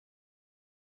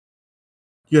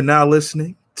You're now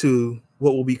listening to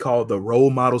what will be called the Role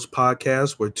Models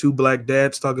Podcast, where two black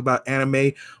dads talk about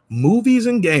anime, movies,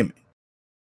 and gaming.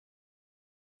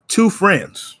 Two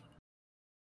friends,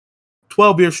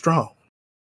 12 years strong,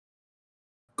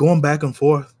 going back and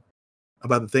forth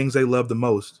about the things they love the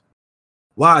most.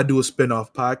 Why I do a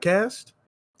spinoff podcast?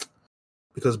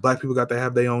 Because black people got to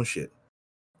have their own shit.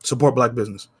 Support black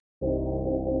business.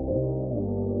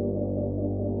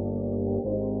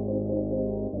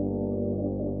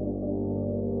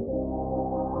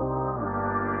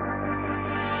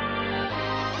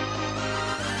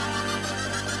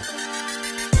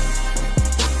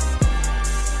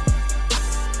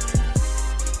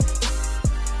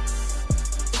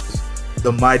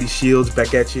 The Mighty Shields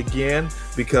back at you again,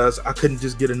 because I couldn't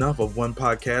just get enough of one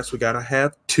podcast. We gotta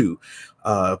have two.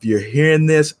 If you're hearing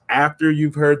this after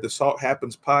you've heard the Salt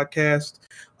Happens podcast,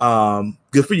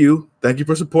 good for you. Thank you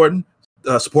for supporting.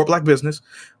 Support black business.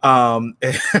 And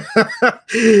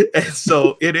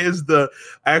so it is the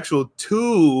actual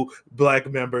two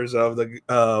black members of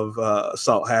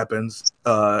Salt Happens.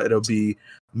 It'll be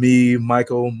me,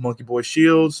 Michael Monkey Boy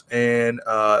Shields, and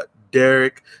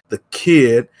Derek the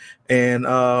Kid. And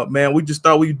man, we just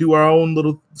thought we'd do our own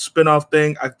little spinoff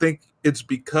thing. I think it's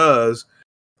because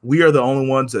we are the only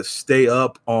ones that stay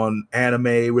up on anime.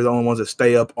 We're the only ones that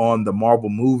stay up on the Marvel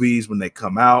movies when they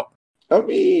come out. I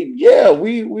mean, yeah,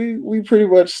 we pretty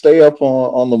much stay up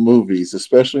on the movies,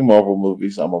 especially Marvel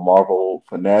movies. I'm a Marvel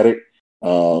fanatic.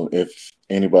 If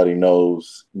anybody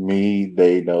knows me,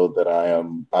 they know that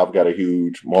I've got a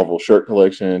huge Marvel shirt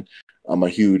collection. I'm a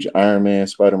huge Iron Man,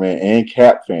 Spider-Man, and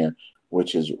Cap fan,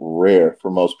 which is rare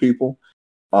for most people.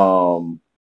 Yeah.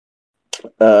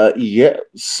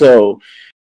 So,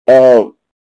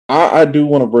 I do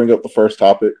want to bring up the first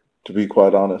topic, to be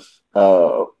quite honest.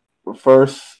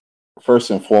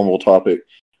 First and formal topic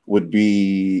would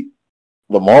be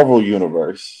the Marvel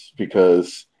Universe,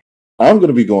 because I'm going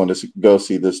to be going to go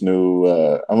see this new,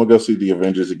 I'm going to go see the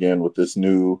Avengers again with this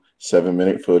new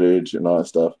 7-minute footage and all that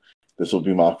stuff. This will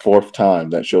be my fourth time.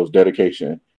 That shows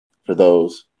dedication for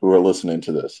those who are listening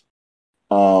to this.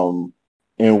 And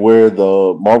where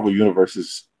the Marvel Universe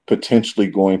is potentially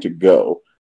going to go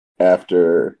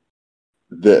after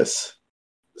this.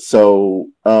 So,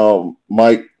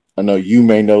 Mike, I know you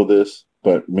may know this,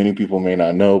 but many people may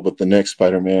not know, but the next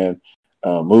Spider-Man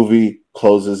movie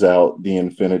closes out the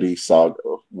Infinity Saga,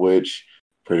 which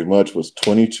pretty much was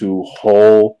 22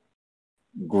 whole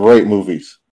great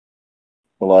movies.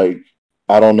 Like,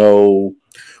 I don't know.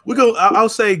 I'll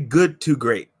say good to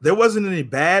great. There wasn't any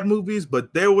bad movies,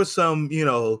 but there was some,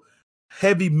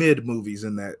 heavy mid movies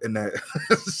in that.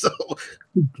 So,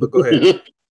 but go ahead.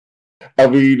 I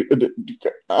mean,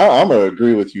 I'm gonna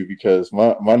agree with you, because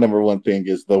my number one thing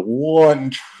is the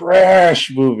one trash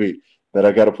movie that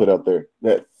I got to put out there,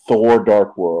 that Thor: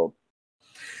 Dark World.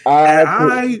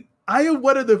 I am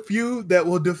one of the few that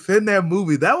will defend that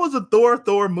movie. That was a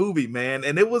Thor movie, man,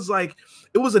 and it was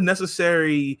a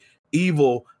necessary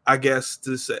evil, I guess,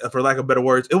 to say, for lack of better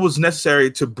words. It was necessary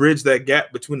to bridge that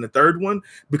gap between the third one,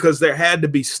 because there had to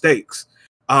be stakes.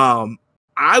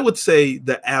 I would say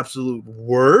the absolute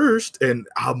worst, and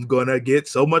I'm gonna get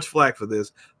so much flack for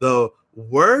this, the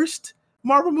worst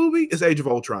Marvel movie is Age of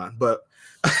Ultron, but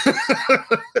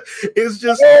it's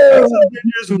just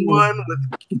Avengers 1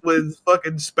 with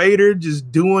fucking Spader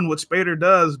just doing what Spader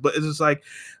does, but it's just like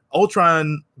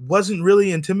Ultron wasn't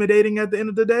really intimidating at the end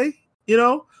of the day,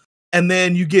 And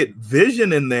then you get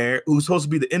Vision in there, who's supposed to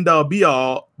be the end-all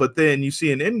be-all, but then you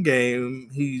see in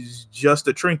Endgame, he's just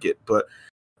a trinket. But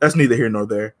that's neither here nor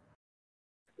there.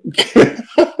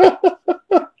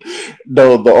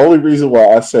 No, the only reason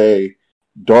why I say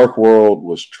Dark World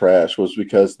was trash was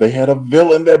because they had a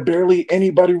villain that barely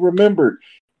anybody remembered.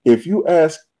 If you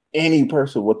ask any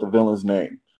person what the villain's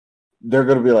name, they're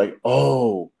going to be like,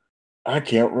 oh, I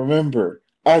can't remember.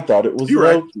 I thought it was Loki.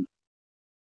 Right.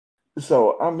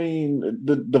 So, I mean,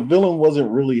 the villain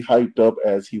wasn't really hyped up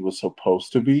as he was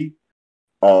supposed to be.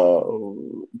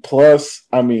 Plus,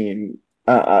 I mean,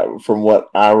 I from what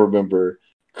I remember,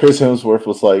 Chris Hemsworth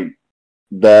was like,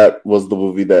 that was the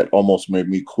movie that almost made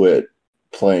me quit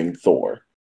playing Thor.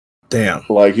 Damn.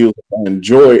 Like, he was like, I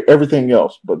enjoy everything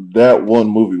else, but that one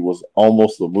movie was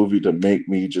almost the movie to make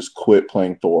me just quit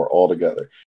playing Thor altogether.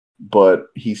 But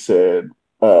he said,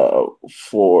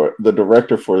 for the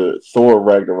director for Thor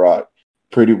Ragnarok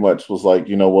pretty much was like,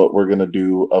 you know what, we're going to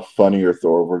do a funnier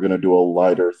Thor. We're going to do a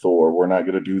lighter Thor. We're not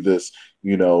going to do this,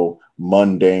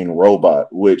 mundane robot,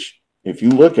 which if you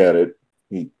look at it,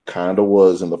 he kind of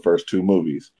was in the first two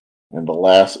movies. And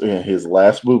in his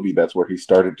last movie, that's where he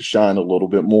started to shine a little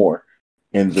bit more.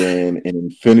 And then in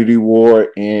Infinity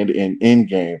War and in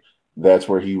Endgame, that's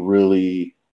where he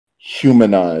really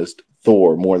humanized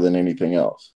Thor more than anything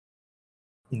else.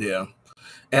 Yeah.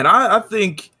 And I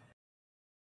think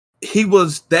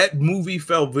that movie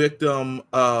fell victim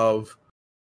of,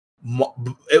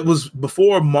 it was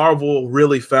before Marvel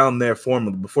really found their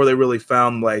formula, before they really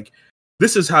found like,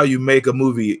 this is how you make a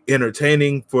movie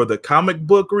entertaining for the comic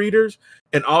book readers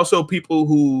and also people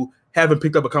who haven't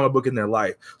picked up a comic book in their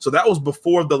life. So that was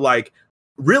before the, like,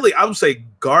 really, I would say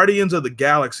Guardians of the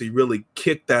Galaxy really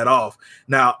kicked that off.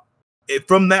 Now,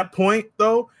 from that point,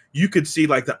 though, you could see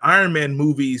like the Iron Man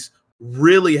movies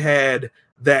really had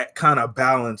that kind of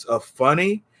balance of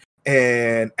funny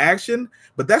and action,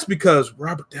 but that's because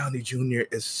Robert Downey Jr.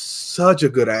 is such a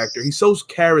good actor. He's so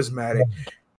charismatic.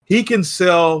 He can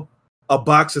sell a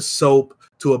box of soap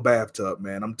to a bathtub,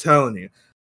 man. I'm telling you.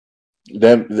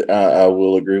 That I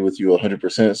will agree with you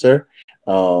 100%, sir.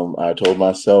 I told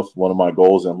myself one of my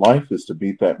goals in life is to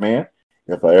beat that man.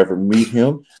 If I ever meet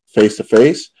him face to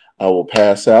face, I will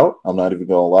pass out. I'm not even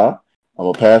gonna lie. I'm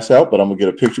gonna pass out, but I'm gonna get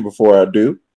a picture before I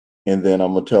do, and then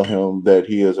I'm gonna tell him that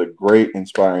he is a great,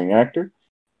 inspiring actor.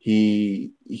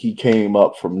 He came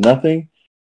up from nothing,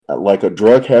 like a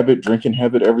drug habit, drinking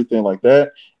habit, everything like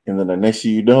that, and then the next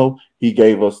thing you know, he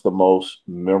gave us the most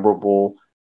memorable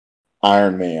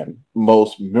Iron Man,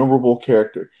 most memorable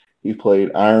character. He played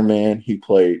Iron Man. He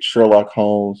played Sherlock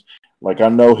Holmes. Like, I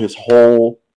know his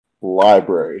whole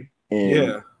library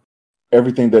and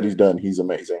everything that he's done. He's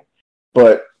amazing.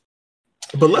 But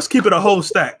let's keep it a whole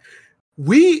stack.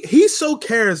 He's so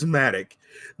charismatic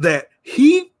that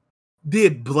he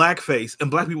did blackface,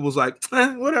 and black people was like,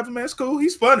 whatever, man, it's cool.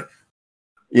 He's funny.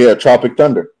 Yeah, Tropic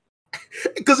Thunder.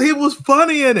 Because he was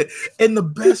funny in it. And the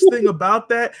best thing about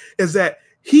that is that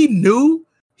he knew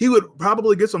he would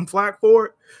probably get some flack for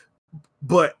it,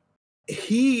 but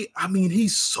he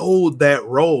sold that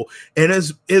role. And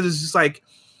it is just like,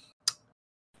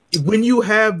 when you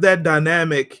have that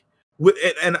dynamic with,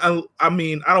 and I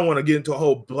mean, I don't want to get into a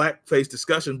whole blackface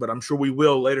discussion, but I'm sure we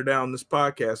will later down this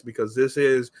podcast, because this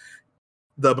is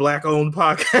the Black-owned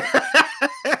podcast.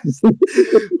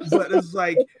 But it's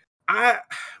like,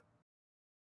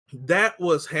 that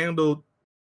was handled,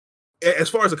 as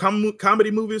far as a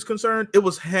comedy movie is concerned, it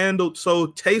was handled so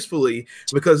tastefully,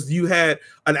 because you had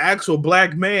an actual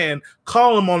black man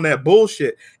call him on that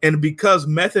bullshit. And because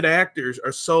method actors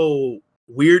are so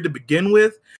weird to begin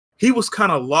with, he was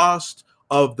kind of lost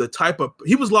of the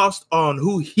he was lost on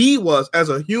who he was as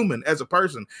a human, as a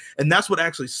person. And that's what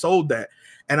actually sold that.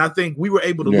 And I think we were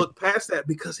able to look past that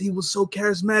because he was so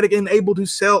charismatic and able to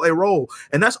sell a role.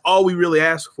 And that's all we really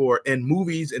ask for in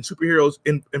movies and superheroes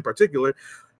in particular.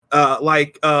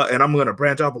 And I'm going to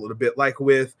branch off a little bit, like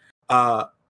with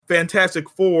Fantastic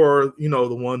Four,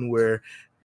 the one where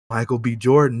Michael B.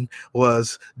 Jordan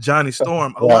was Johnny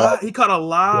Storm. He caught a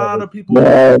lot of people.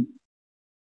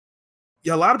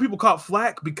 Yeah, a lot of people caught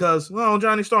flack because,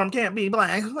 Johnny Storm can't be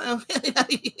black.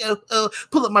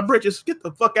 Pull up my britches. Get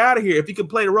the fuck out of here. If he can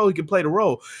play the role, he can play the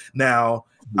role. Now,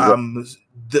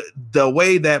 the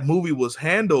way that movie was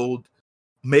handled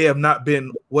may have not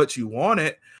been what you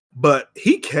wanted, but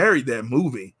he carried that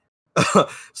movie.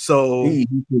 So he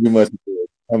pretty much did.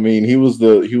 I mean, he was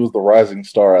the rising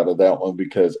star out of that one,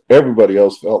 because everybody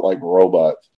else felt like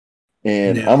robots.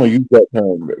 And I'm gonna use that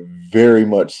term very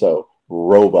much so,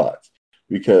 robots,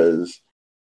 because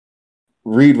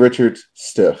Reed Richards,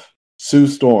 stiff. Sue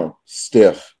Storm,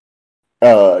 stiff.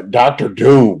 Dr.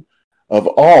 Doom, of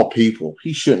all people,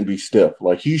 he shouldn't be stiff.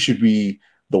 Like, he should be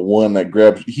the one that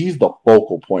grabs. He's the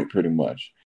focal point, pretty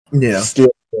much. Yeah, stiff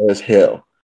as hell.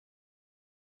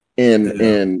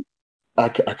 And I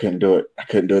couldn't do it. I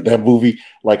couldn't do it. That movie,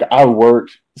 like, I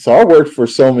worked for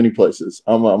so many places.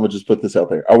 I'm gonna just put this out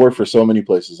there. I worked for so many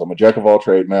places. I'm a jack of all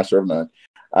trades, master of none.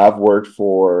 I've worked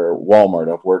for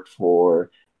Walmart. I've worked for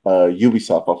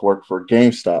Ubisoft. I've worked for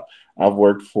GameStop. I've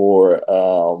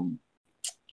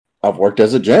worked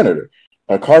as a janitor,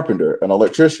 a carpenter, an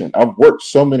electrician. I've worked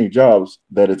so many jobs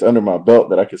that it's under my belt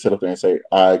that I can sit up there and say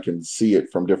I can see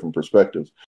it from different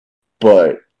perspectives.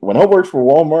 But when I worked for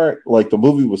Walmart, like, the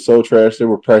movie was so trash, they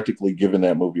were practically giving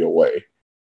that movie away.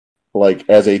 Like,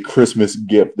 as a Christmas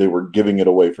gift, they were giving it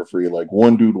away for free. Like,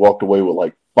 one dude walked away with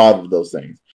like 5 of those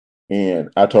things. And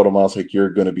I told him, I was like, you're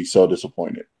going to be so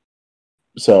disappointed.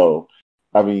 So,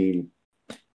 I mean,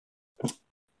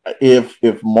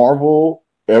 if Marvel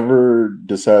ever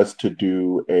decides to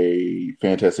do a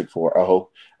Fantastic Four,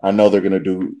 I know they're going to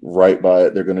do right by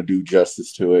it. They're going to do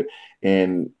justice to it.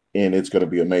 And it's going to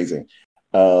be amazing.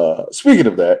 Speaking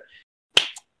of that,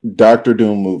 Doctor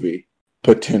Doom movie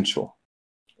potential.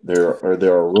 There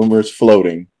are rumors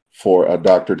floating for a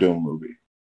Doctor Doom movie.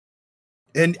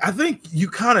 And I think you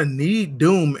kind of need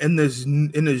Doom in this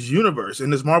universe, in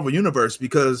this Marvel universe,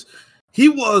 because he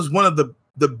was one of the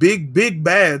big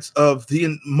bads of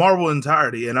the Marvel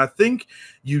entirety, and I think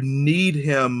you need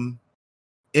him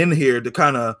in here to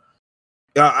kind of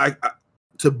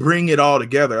to bring it all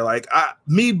together. Like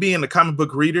me being a comic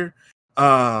book reader,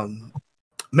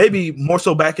 maybe more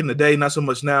so back in the day, not so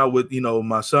much now with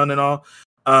my son and all.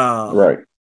 Right.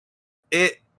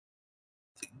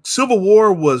 Civil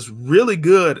War was really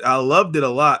good. I loved it a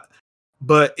lot,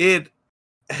 but it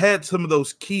had some of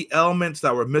those key elements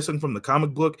that were missing from the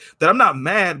comic book that I'm not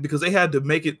mad, because they had to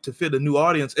make it to fit a new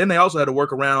audience. And they also had to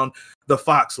work around the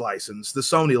Fox license, the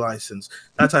Sony license,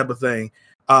 that type of thing.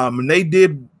 And they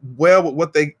did well with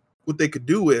what they could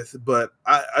do with, but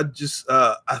I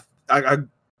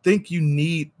think you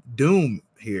need Doom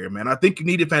here, man. I think you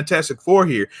needed Fantastic Four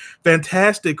here.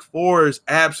 Fantastic Four's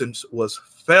absence was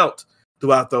felt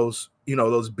throughout those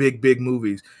big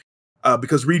movies,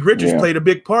 because Reed Richards played a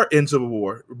big part in Civil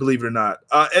War, believe it or not.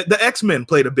 The X-Men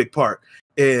played a big part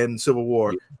in Civil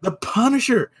War. The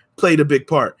Punisher played a big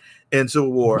part in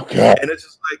Civil War. Okay. And it's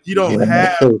just like you don't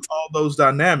have all those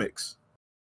dynamics.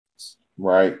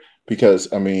 Right.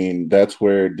 Because I mean, that's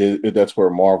where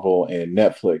Marvel and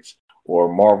Netflix,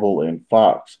 or Marvel and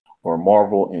Fox, or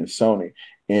Marvel and Sony.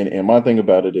 And my thing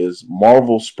about it is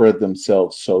Marvel spread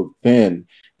themselves so thin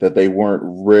that they weren't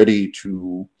ready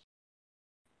to,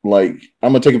 like,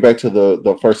 I'm going to take it back to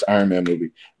the first Iron Man movie.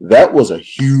 That was a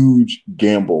huge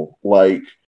gamble. Like,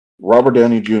 Robert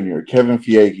Downey Jr., Kevin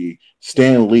Feige,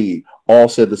 Stan Lee all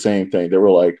said the same thing. They were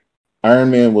like,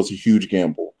 Iron Man was a huge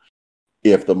gamble.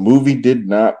 If the movie did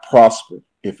not prosper,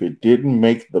 if it didn't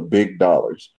make the big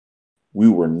dollars, we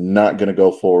were not going to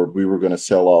go forward. We were going to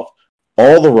sell off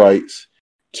all the rights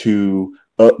to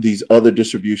these other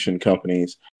distribution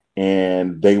companies,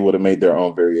 and they would have made their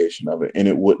own variation of it, and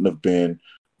it wouldn't have been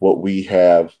what we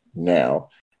have now.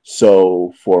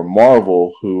 So for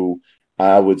Marvel, who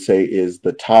I would say is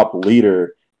the top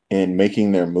leader in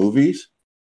making their movies,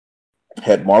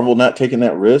 had Marvel not taken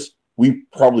that risk, we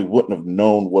probably wouldn't have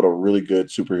known what a really good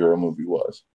superhero movie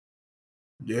was.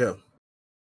 Yeah,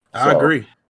 I agree.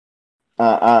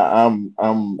 I'm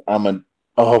an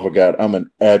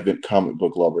avid comic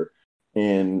book lover.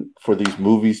 And for these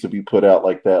movies to be put out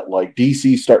like that, like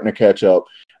DC starting to catch up.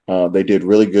 They did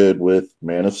really good with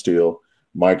Man of Steel.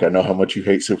 Mike, I know how much you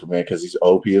hate Superman because he's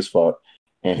OP as fuck.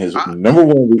 And his number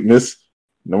one weakness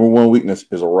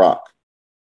is a rock.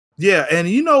 Yeah, and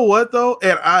you know what though?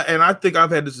 And I think I've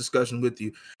had this discussion with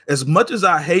you. As much as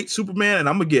I hate Superman, and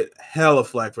I'm gonna get hella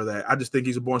flack for that. I just think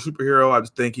he's a born superhero. I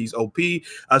just think he's OP. I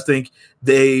just think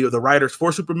the writers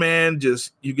for Superman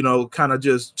just kind of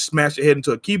just smash your head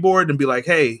into a keyboard and be like,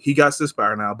 hey, he got this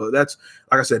power now. But that's,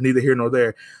 like I said, neither here nor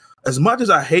there. As much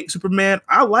as I hate Superman,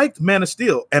 I liked Man of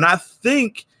Steel, and I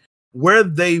think where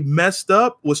they messed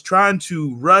up was trying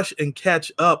to rush and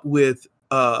catch up with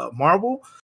Marvel,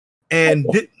 and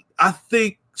I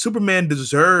think Superman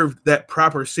deserved that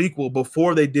proper sequel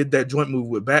before they did that joint move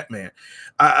with Batman.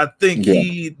 I think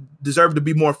he deserved to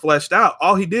be more fleshed out.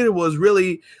 All he did was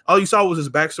all you saw was his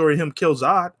backstory, him kill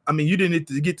Zod. I mean, you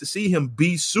didn't get to see him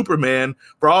be Superman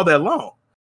for all that long.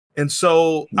 And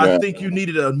so I think you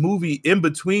needed a movie in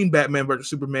between Batman versus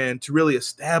Superman to really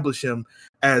establish him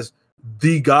as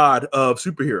the god of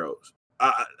superheroes.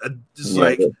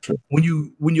 When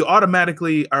you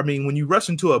automatically, when you rush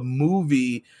into a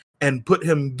movie and put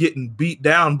him getting beat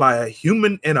down by a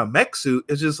human in a mech suit,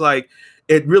 it's just like,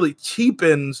 it really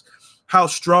cheapens how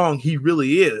strong he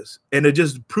really is. And it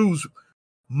just proves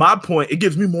my point. It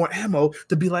gives me more ammo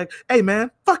to be like, hey man,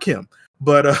 fuck him.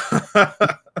 But,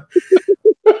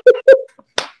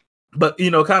 but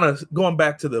kind of going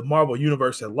back to the Marvel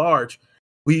universe at large,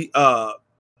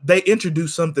 they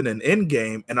introduced something in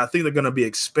Endgame, and I think they're going to be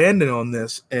expanding on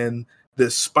this. And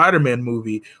this Spider-Man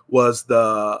movie was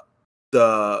the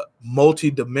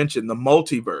multi-dimension, the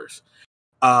multiverse.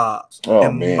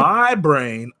 My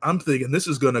brain, I'm thinking this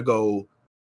is going to go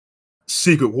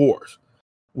Secret Wars,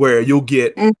 where you'll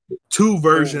get two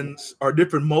versions or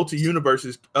different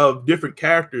multi-universes of different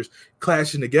characters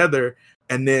clashing together,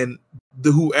 and then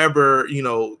whoever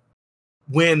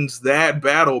wins that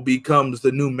battle becomes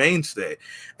the new mainstay.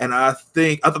 And I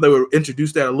thought they would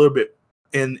introduce that a little bit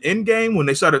in Endgame when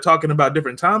they started talking about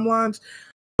different timelines.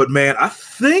 But man, I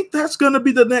think that's going to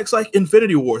be the next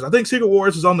Infinity Wars. I think Secret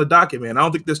Wars is on the docket, man. I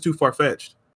don't think that's too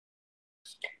far-fetched.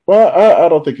 Well, I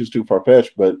don't think it's too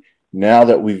far-fetched, but now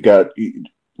that we've got,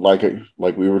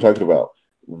 like we were talking about,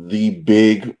 the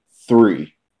big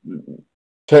three,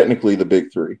 technically the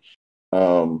big three,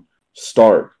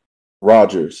 Stark,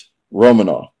 Rogers,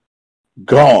 Romanoff,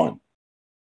 gone.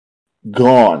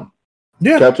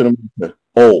 Yeah. Captain America,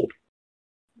 old.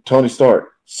 Tony Stark,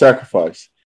 sacrifice.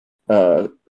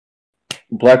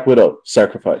 Black Widow,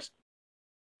 sacrifice.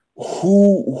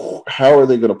 How are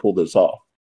they going to pull this off?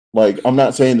 Like, I'm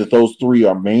not saying that those three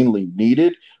are mainly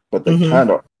needed, but they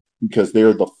kind of, because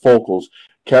they're the focals.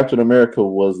 Captain America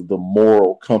was the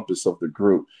moral compass of the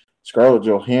group. Scarlett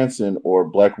Johansson or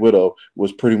Black Widow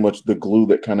was pretty much the glue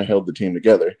that kind of held the team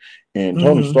together. And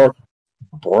Tony Stark,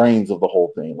 brains of the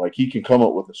whole thing. Like, he can come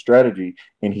up with a strategy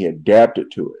and he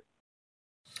adapted to it.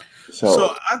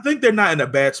 So I think they're not in a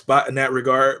bad spot in that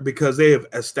regard because they have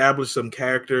established some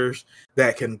characters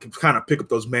that can kind of pick up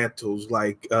those mantles.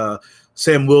 Like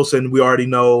Sam Wilson, we already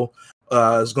know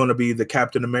is going to be the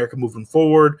Captain America moving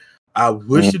forward. I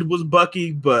wish it was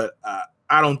Bucky, but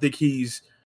I don't think he's,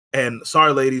 and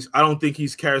sorry, ladies, I don't think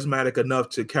he's charismatic enough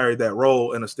to carry that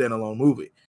role in a standalone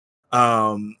movie.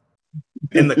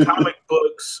 In the comic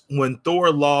books, when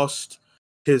Thor lost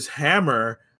his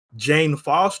hammer, Jane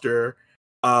Foster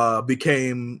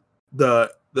became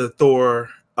the Thor,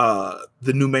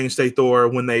 the new mainstay Thor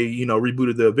when they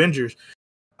rebooted the Avengers.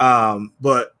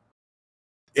 But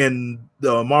in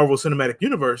the Marvel Cinematic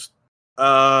Universe,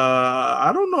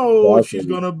 I don't know if she's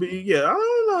gonna be. Yeah, I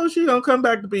don't know if she's gonna come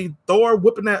back to be Thor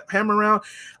whipping that hammer around.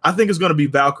 I think it's gonna be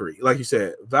Valkyrie, like you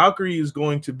said. Valkyrie is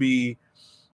going to be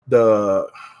the.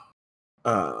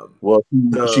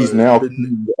 She's now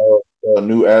the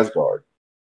new Asgard.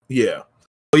 Yeah.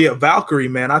 Oh yeah, Valkyrie,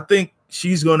 man. I think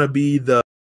she's gonna be the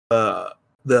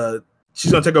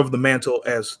she's gonna take over the mantle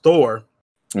as Thor.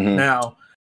 Now,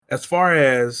 as far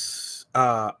as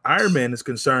Iron Man is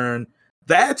concerned,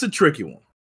 that's a tricky one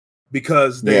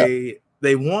because they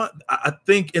want. I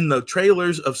think in the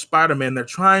trailers of Spider-Man, they're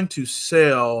trying to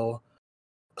sell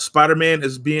Spider-Man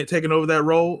as being taken over that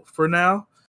role for now,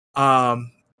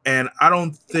 and I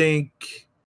don't think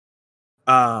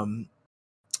it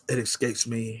escapes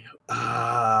me.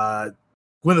 Gwyneth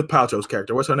Paltrow's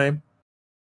character. What's her name?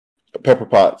 Pepper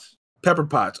Potts. Pepper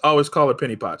Potts. Always call her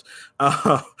Penny Potts.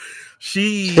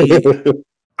 She,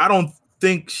 I don't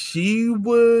think she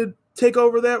would take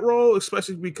over that role,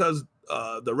 especially because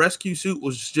the rescue suit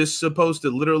was just supposed to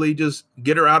literally just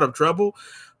get her out of trouble.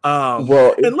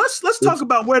 And let's talk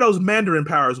about where those Mandarin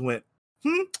powers went.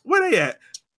 Where they at?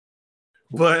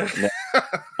 But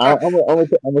I'm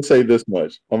gonna say this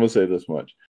much.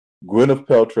 Gwyneth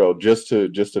Paltrow, just to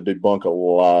debunk a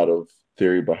lot of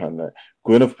theory behind that.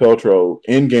 Gwyneth Paltrow,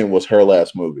 Endgame was her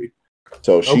last movie,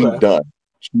 so she's done.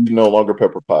 She's no longer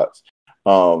Pepper Potts.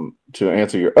 To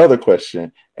answer your other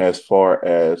question, as far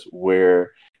as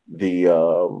where the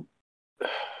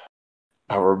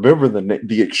I remember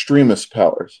the extremist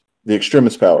powers.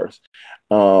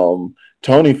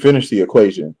 Tony finished the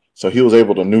equation, so he was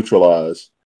able to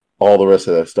neutralize all the rest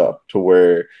of that stuff to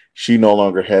where she no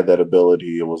longer had that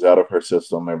ability. It was out of her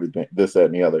system, everything, this, that,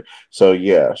 and the other. So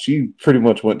yeah, she pretty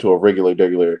much went to a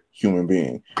regular human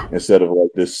being instead of like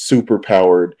this super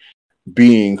powered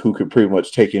being who could pretty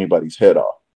much take anybody's head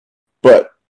off.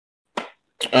 But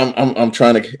I'm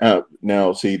trying to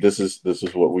now see, this is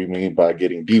what we mean by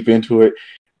getting deep into it.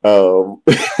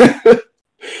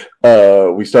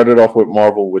 We started off with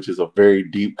Marvel, which is a very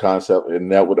deep concept,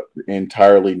 and that would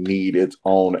entirely need its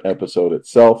own episode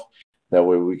itself. That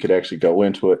way we could actually go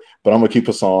into it. But I'm gonna keep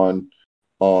us on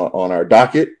our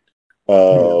docket.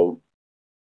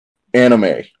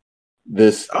 Anime.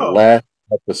 This last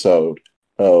episode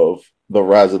of The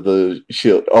Rise of the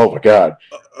Shield. Oh my god.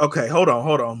 Okay, hold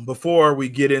on. Before we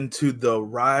get into the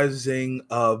Rising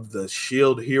of the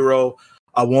Shield hero,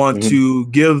 I want to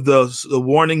give the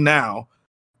warning now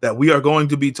that we are going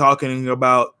to be talking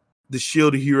about the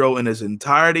Shield hero in its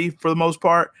entirety for the most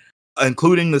part,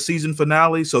 including the season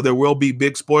finale. So there will be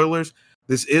big spoilers.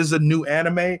 This is a new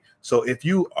anime. So if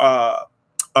you are,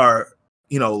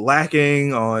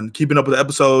 lacking on keeping up with the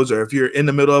episodes, or if you're in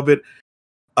the middle of it,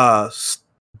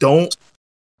 don't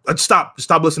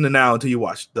stop listening now until you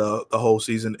watch the whole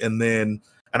season. And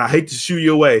I hate to shoo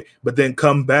you away, but then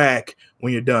come back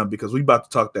when you're done because we about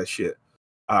to talk that shit.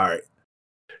 All right.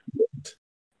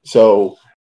 So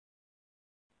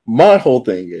my whole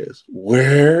thing is,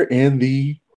 where in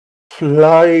the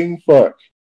flying fuck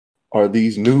are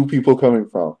these new people coming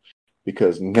from?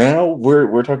 Because now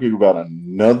we're talking about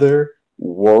another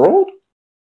world.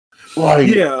 Like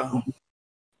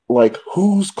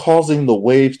who's causing the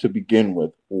waves to begin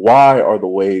with? Why are the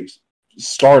waves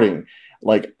starting?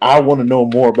 Like, I want to know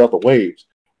more about the waves.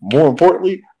 More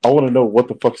importantly, I want to know what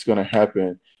the fuck's going to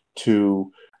happen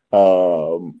to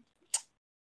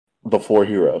the four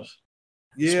heroes,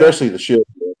 especially the Shield,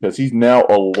 because he's now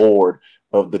a lord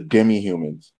of the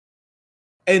demi-humans.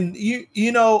 and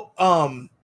you know,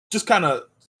 just kind of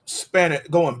span it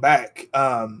going back.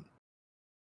 The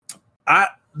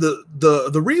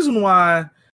reason why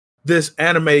this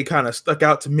anime kind of stuck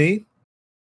out to me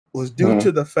was due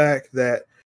to the fact that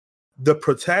the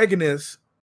protagonist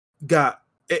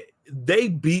they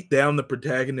beat down the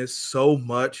protagonist so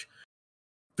much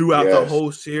throughout the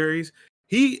whole series.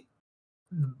 He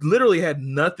literally had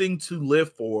nothing to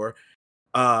live for.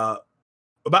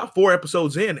 About 4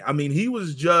 episodes in, I mean, he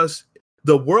was just,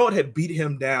 the world had beat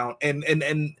him down, and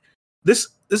this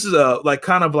is a like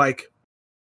kind of like,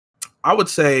 I would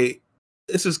say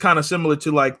this is kind of similar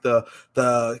to like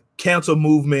the cancel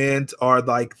movement, or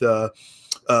like the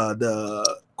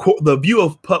view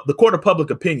of the court of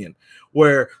public opinion,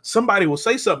 where somebody will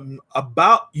say something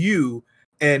about you,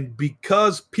 and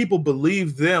because people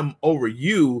believe them over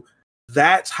you,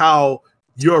 that's how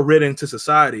you're written to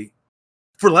society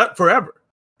forever.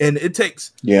 And it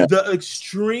takes the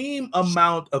extreme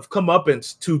amount of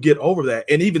comeuppance to get over that.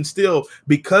 And even still,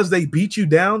 because they beat you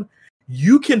down,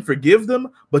 you can forgive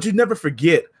them, but you never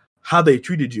forget how they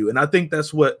treated you. And I think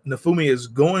that's what Nafumi is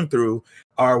going through,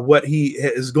 or what he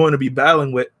is going to be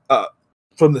battling with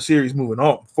from the series moving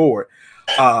on forward.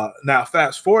 Now,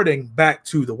 fast forwarding back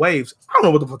to the waves, I don't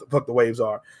know what the fuck the waves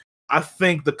are. I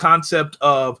think the concept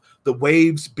of the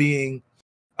waves being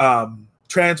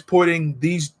transporting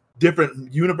these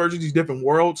different universes, these different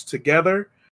worlds together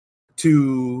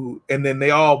and then they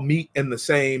all meet in the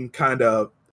same kind of,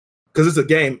 because it's a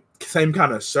game, same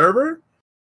kind of server,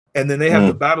 and then they have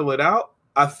to battle it out.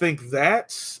 I think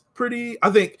that's pretty.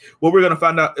 I think what we're going to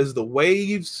find out is the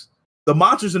waves, the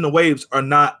monsters in the waves are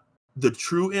not the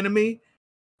true enemy.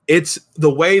 It's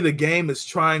the way the game is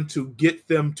trying to get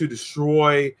them to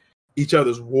destroy each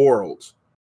other's worlds.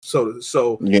 So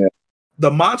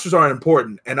the monsters aren't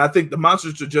important, and I think the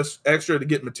monsters are just extra to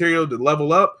get material to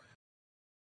level up.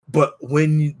 But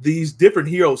when these different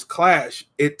heroes clash,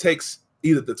 it takes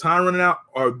either the time running out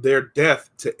or their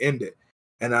death to end it.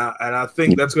 And I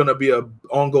think that's going to be an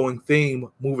ongoing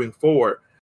theme moving forward.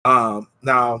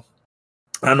 Now,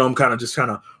 I know I'm kind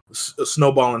of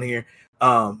snowballing here.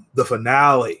 The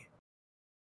finale.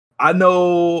 I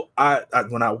know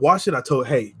when I watched it, I told,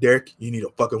 hey, Derek, you need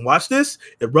to fucking watch this.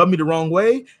 It rubbed me the wrong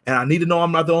way, and I need to know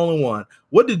I'm not the only one.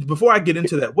 Before I get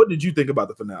into that, what did you think about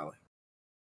the finale?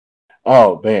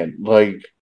 Oh, man. Like,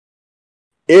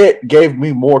 it gave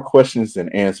me more questions than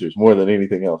answers, more than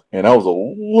anything else. And I was a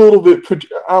little bit,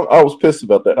 I was pissed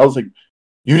about that. I was like,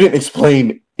 you didn't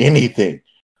explain anything.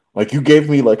 Like, you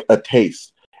gave me like a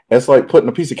taste. It's like putting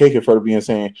a piece of cake in front of me and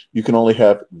saying, you can only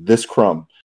have this crumb.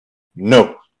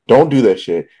 No. Don't do that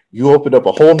shit. You opened up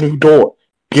a whole new door.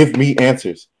 Give me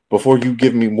answers before you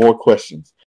give me more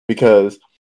questions, because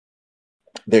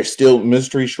there's still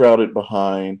mystery shrouded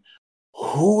behind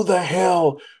who the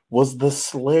hell was the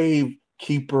slave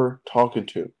keeper talking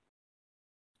to?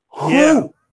 Who? Yeah.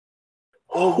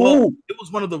 Oh, well, it was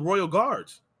one of the royal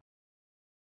guards.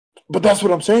 But that's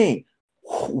what I'm saying.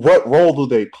 What role do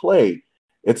they play?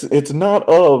 It's not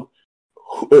a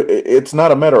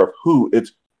matter of who.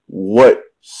 It's what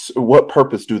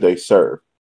purpose do they serve?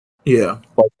 Yeah.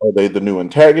 Like, are they the new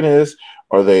antagonist?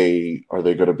 Are they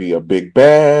going to be a big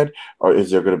bad? Or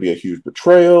is there going to be a huge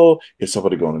betrayal? Is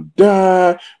somebody going to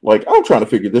die? Like, I'm trying to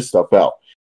figure this stuff out.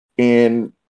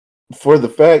 And for the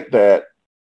fact that,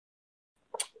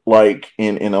 like,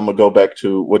 and I'm gonna go back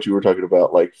to what you were talking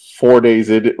about, like 4 days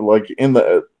in, like in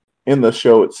the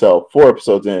show itself, 4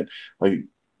 episodes in, like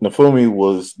Nafumi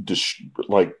was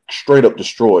like straight up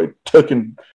destroyed,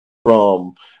 taken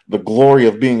from the glory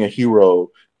of being a hero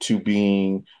to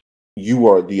being, you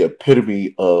are the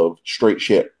epitome of straight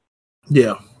shit.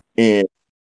 Yeah. And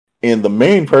the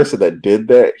main person that did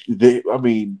that,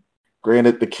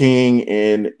 granted, the king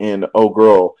and old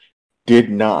girl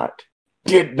did not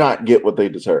get what they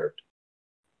deserved.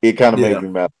 It kind of made me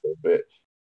mad a little bit,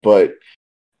 but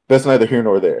that's neither here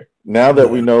nor there. Now that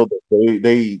we know that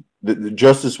the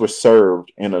justice was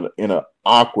served in an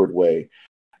awkward way.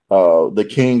 The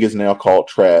king is now called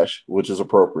trash, which is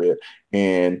appropriate,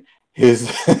 and his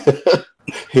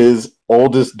his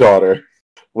oldest daughter,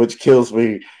 which kills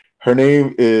me. Her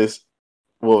name is,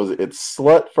 what was it? It's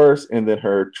Slut first, and then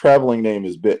her traveling name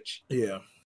is Bitch. Yeah.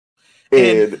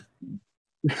 And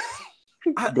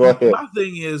go ahead. My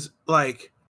thing is,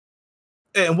 like,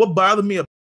 and what bothered me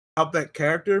about that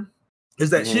character is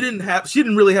that she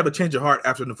didn't really have a change of heart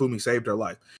after Nafumi saved her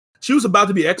life. She was about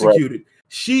to be executed. Right.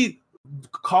 She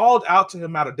called out to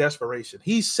him out of desperation.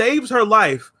 He saves her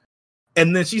life,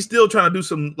 and then she's still trying to do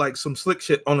some slick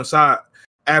shit on the side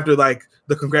after like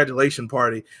the congratulation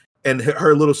party, and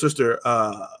her little sister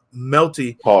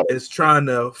Melty is trying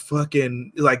to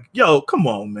fucking like, yo, come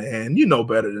on, man, you know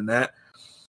better than that.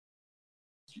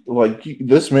 Like,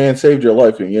 this man saved your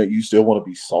life, and yet you still want to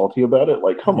be salty about it?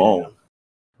 Like, come on.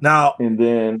 Now, and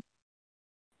then,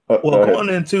 going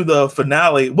into the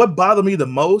finale, what bothered me the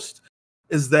most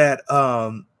is that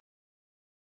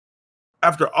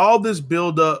after all this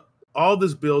build up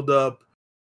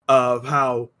of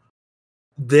how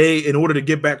they, in order to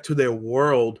get back to their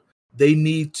world, they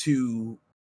need to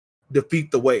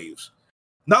defeat the waves.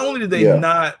 Not only did they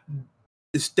not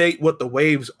state what the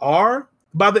waves are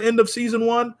by the end of season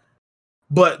 1,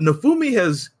 but Nafumi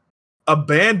has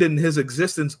abandoned his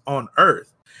existence on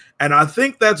Earth. And I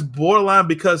think that's borderline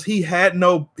because he had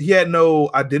no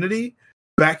identity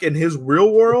back in his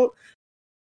real world.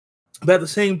 But at the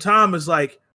same time, it's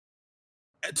like,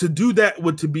 to do that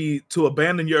would to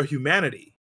abandon your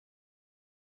humanity.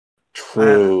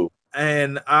 True.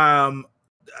 And I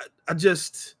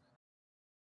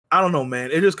don't know,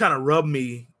 man. It just kind of rubbed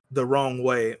me the wrong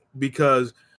way,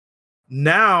 because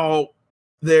now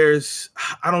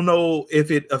I don't know if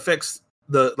it affects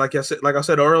like I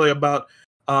said earlier about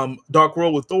Dark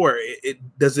World with Thor.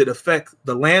 Does it affect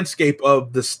the landscape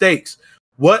of the stakes?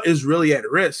 What is really at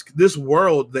risk? This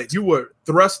world that you were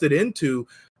thrusted into,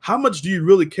 how much do you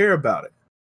really care about it?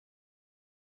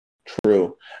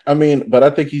 True. I mean, but I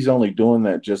think he's only doing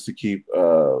that just to keep.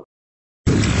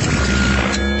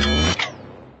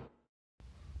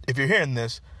 If you're hearing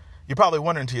this, you're probably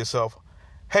wondering to yourself,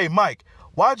 hey, Mike,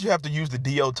 why'd you have to use the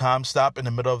DO time stop in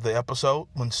the middle of the episode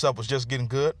when stuff was just getting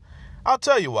good? I'll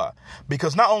tell you why.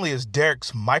 Because not only is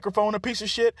Derek's microphone a piece of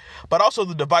shit, but also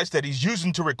the device that he's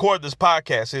using to record this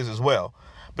podcast is as well.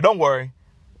 But don't worry.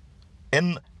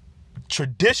 In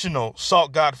traditional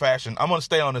Salt God fashion, I'm going to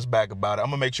stay on his back about it. I'm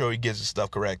going to make sure he gets his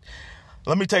stuff correct.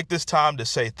 Let me take this time to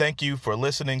say thank you for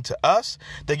listening to us.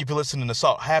 Thank you for listening to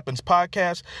Salt Happens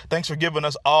podcast. Thanks for giving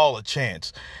us all a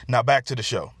chance. Now back to the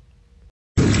show.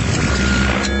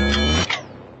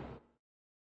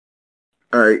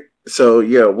 All right. So,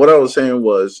 yeah, what I was saying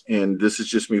was, and this is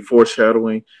just me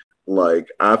foreshadowing, like,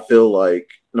 I feel like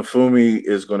Nafumi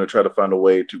is going to try to find a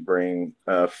way to bring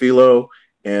Philo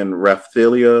and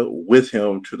Raphthelia with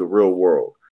him to the real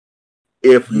world.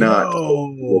 If not...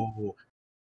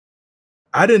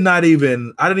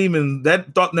 that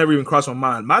thought never even crossed my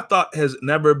mind. My thought has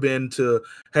never been to,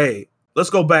 hey, let's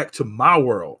go back to my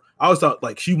world. I always thought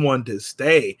like she wanted to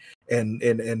stay and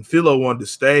Philo wanted to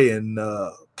stay and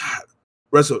the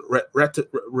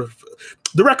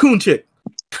raccoon chick.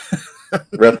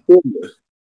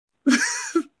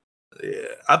 Yeah,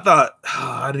 I thought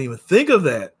I didn't even think of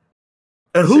that.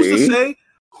 And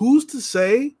who's to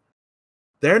say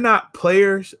they're not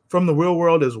players from the real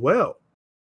world as well?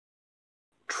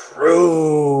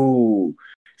 True.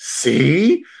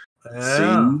 See?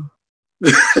 Yeah.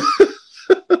 See?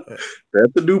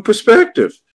 That's a new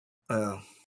perspective.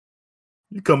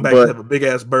 You come back and have a big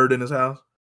ass bird in his house.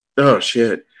 Oh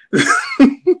shit.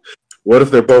 What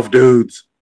if they're both dudes?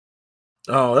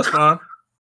 Oh, that's fine.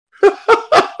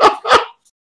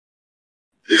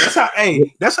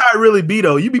 That's how it really be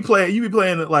though. You be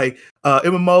playing like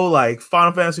MMO like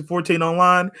Final Fantasy 14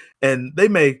 online, and they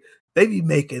be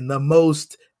making the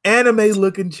most anime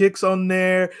looking chicks on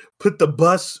there, put the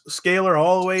bus scaler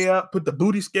all the way up, put the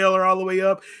booty scaler all the way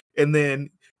up, and then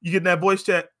you get in that voice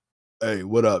chat. Hey,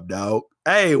 what up, dog?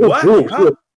 Hey, what?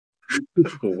 Huh?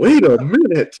 Wait a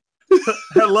minute.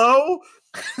 Hello?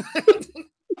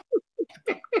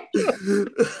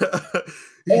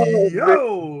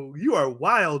 Yo, you are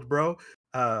wild, bro.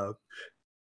 But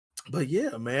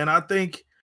yeah, man, I think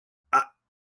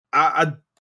I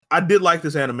did like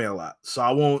this anime a lot, so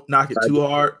I won't knock it too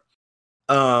hard.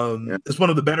 It's one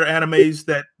of the better animes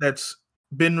that's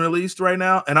been released right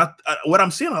now, and what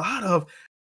I'm seeing a lot of,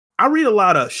 I read a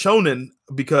lot of shonen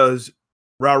because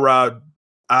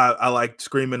I like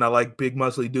screaming. I like big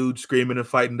muscly dudes screaming and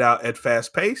fighting out at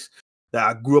fast pace. That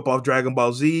I grew up off Dragon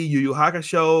Ball Z, Yu Yu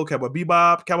Hakusho, Cowboy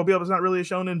Bebop. Cowboy Bebop is not really a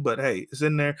shonen, but hey, it's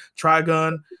in there.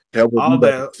 Trigun, all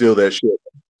that. Steal that shit.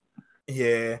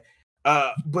 Yeah.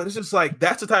 But it's just like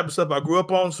that's the type of stuff I grew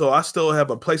up on, so I still have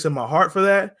a place in my heart for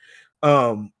that.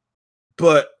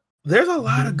 But there's a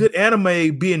lot of good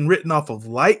anime being written off of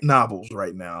light novels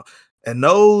right now, and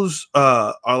those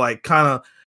are like kind of,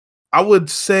 I would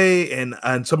say, and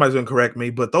somebody's gonna correct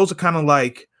me, but those are kind of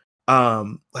like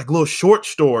little short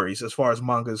stories as far as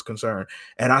manga is concerned.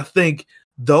 And I think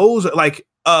those are like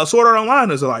Sword Art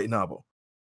Online is a light novel.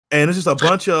 And it's just a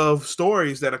bunch of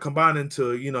stories that are combined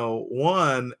into,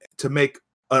 one to make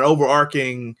an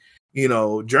overarching,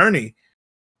 journey.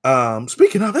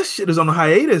 Speaking of, that shit is on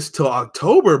hiatus till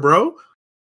October, bro.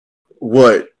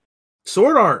 What?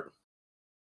 Sword Art.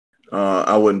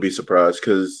 I wouldn't be surprised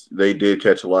because they did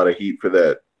catch a lot of heat for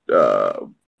that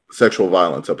sexual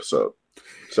violence episode.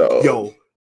 So yo,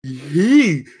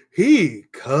 he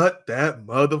cut that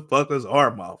motherfucker's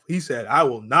arm off. He said, "I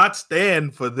will not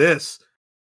stand for this."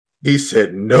 He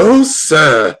said, "No,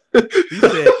 sir." He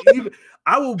said,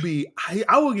 I will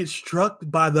get struck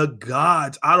by the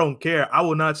gods. I don't care. I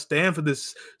will not stand for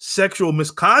this sexual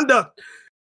misconduct.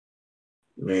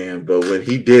 Man, but when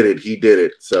he did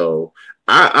it. So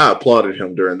I applauded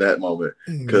him during that moment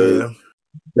because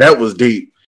that was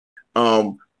deep.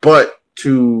 But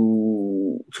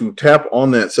to tap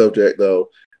on that subject though,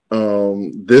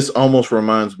 this almost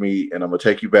reminds me, and I'm gonna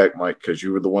take you back, Mike, because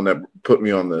you were the one that put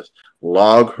me on this.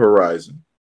 Log Horizon.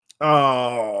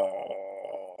 Oh,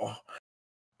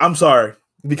 I'm sorry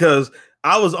because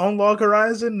I was on Log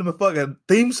Horizon and the fucking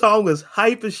theme song was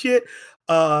hype as shit.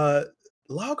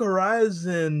 Log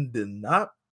Horizon did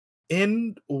not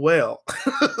end well.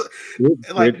 It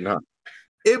did not.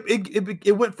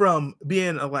 It went from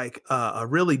being a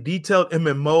really detailed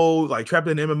MMO, like trapped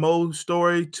in an MMO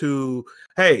story, to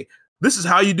hey, this is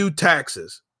how you do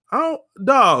taxes. I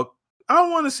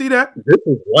don't want to see that. This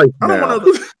is life now.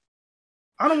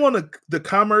 I don't want the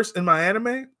commerce in my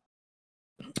anime.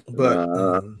 But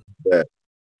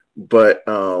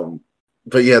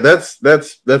yeah, that's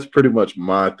pretty much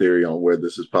my theory on where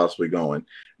this is possibly going.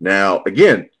 Now,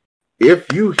 again, if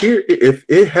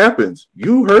it happens,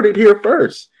 you heard it here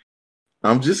first.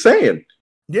 I'm just saying.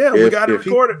 Yeah, we got it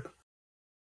recorded.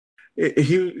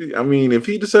 If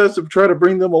he decides to try to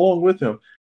bring them along with him,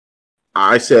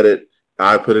 I said it.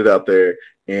 I put it out there,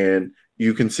 and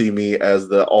you can see me as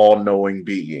the all-knowing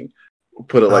being.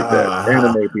 Put it like that.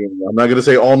 Anime being. I'm not going to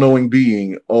say all-knowing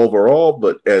being overall,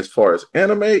 but as far as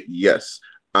anime, yes,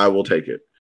 I will take it.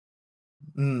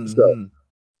 Mm-hmm.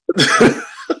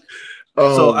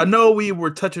 So I know we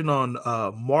were touching on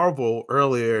Marvel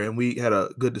earlier, and we had a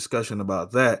good discussion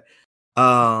about that.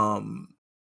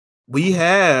 We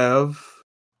have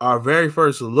our very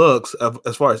first looks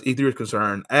as far as E3 is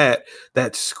concerned at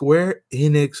that Square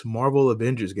Enix Marvel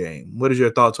Avengers game. What is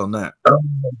your thoughts on that? Oh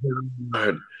my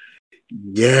God.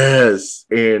 Yes,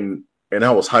 and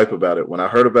I was hype about it when I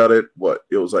heard about it.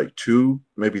 It was like 2,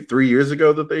 maybe 3 years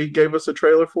ago that they gave us a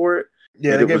trailer for it.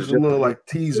 Yeah, they gave us a little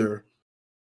teaser.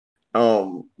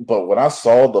 But when I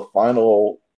saw the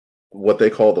final, what they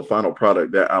call the final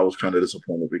product, that I was kind of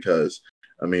disappointed because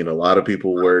a lot of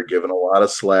people were giving a lot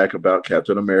of slack about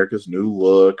Captain America's new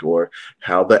look or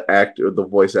how the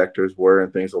voice actors were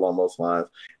and things along those lines.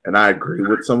 And I agree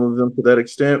with some of them to that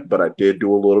extent, but I did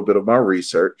do a little bit of my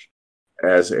research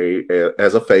as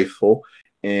a faithful,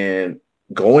 and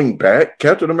going back,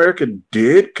 Captain America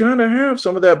did kind of have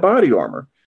some of that body armor.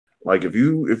 Like if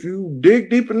you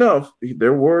dig deep enough,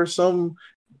 there were some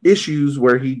issues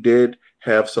where he did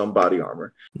have some body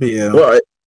armor. Yeah. But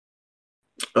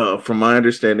from my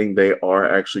understanding, they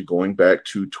are actually going back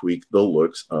to tweak the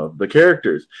looks of the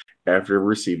characters after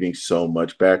receiving so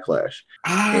much backlash.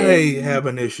 I have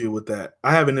an issue with that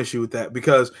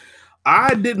because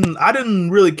I didn't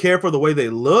really care for the way they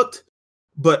looked,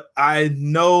 but I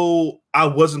know I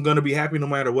wasn't going to be happy no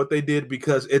matter what they did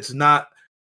because it's not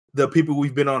the people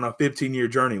we've been on a 15-year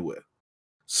journey with.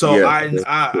 So yeah,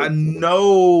 I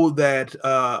know that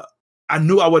I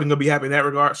knew I wasn't going to be happy in that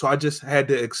regard. So I just had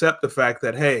to accept the fact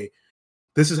that, hey,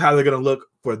 this is how they're going to look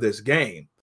for this game.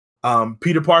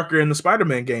 Peter Parker in the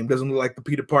Spider-Man game doesn't look like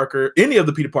any of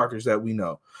the Peter Parkers that we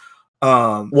know.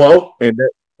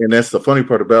 And that's the funny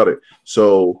part about it.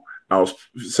 So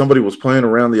somebody was playing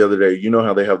around the other day. You know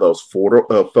how they have those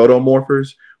photo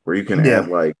morphers where you can add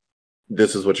like,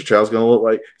 this is what your child's going to look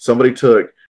like. Somebody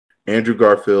took Andrew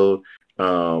Garfield,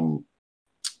 Tobey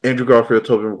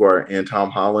Maguire, and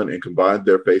Tom Holland and combined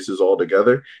their faces all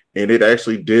together. And it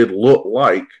actually did look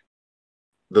like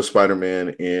the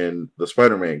Spider-Man in the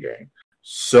Spider-Man game.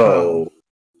 So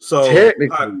technically,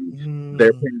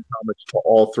 they're paying homage to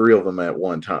all three of them at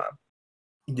one time.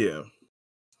 Yeah.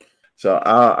 So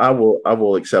I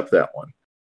will accept that one.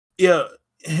 Yeah.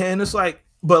 And it's like,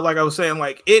 but like I was saying,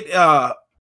 like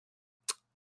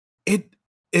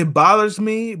it bothers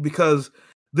me because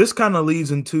this kind of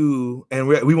leads into, and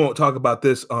we won't talk about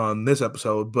this on this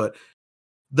episode, but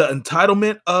the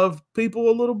entitlement of people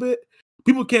a little bit.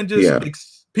 People can't just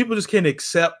people just can't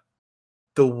accept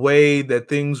the way that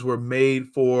things were made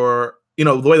for,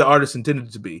 the way the artist intended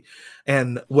it to be.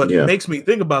 And what makes me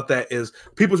think about that is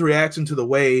people's reaction to the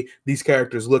way these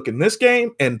characters look in this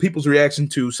game and people's reaction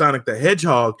to Sonic the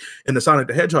Hedgehog in the Sonic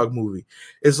the Hedgehog movie.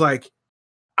 It's like,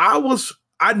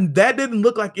 that didn't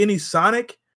look like any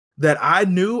Sonic that I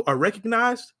knew or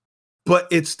recognized. but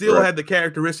it still Right. had the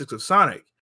characteristics of Sonic.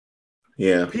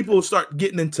 Yeah. People start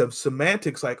getting into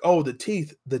semantics like, oh, the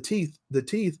teeth.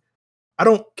 I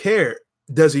don't care.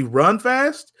 Does he run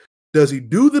fast? Does he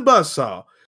do the buzzsaw?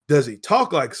 Does he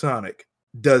talk like Sonic?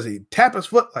 Does he tap his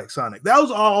foot like Sonic?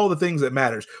 Those are all the things that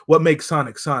matters. What makes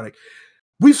Sonic Sonic?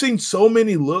 We've seen so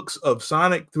many looks of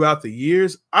Sonic throughout the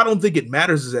years. I don't think it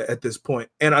matters at this point.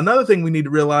 And another thing we need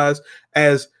to realize,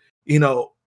 as you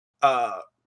know,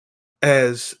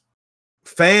 as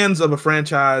fans of a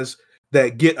franchise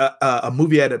that get a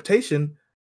movie adaptation,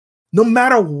 no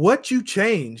matter what you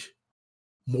change,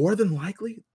 more than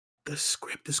likely the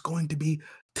script is going to be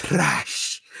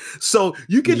trash. So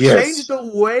you can change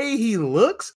the way he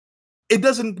looks. It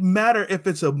doesn't matter if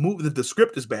it's a movie that the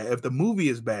script is bad. If the movie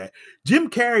is bad, Jim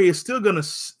Carrey is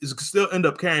still end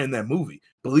up carrying that movie,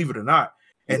 believe it or not.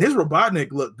 And his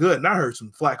Robotnik looked good, and I heard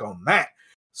some flack on that.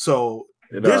 So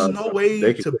there's no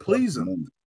way to please him.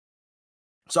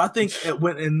 So I think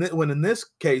when in this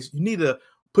case, you need to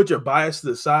put your bias to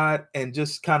the side and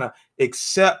just kind of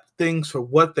accept things for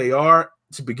what they are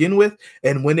to begin with.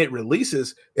 And when it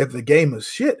releases, if the game is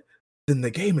shit, then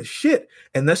the game is shit.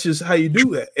 And that's just how you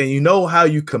do it. And you know how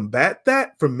you combat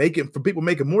that for people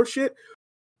making more shit?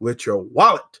 With your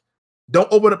wallet.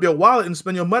 Don't open up your wallet and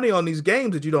spend your money on these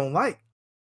games that you don't like.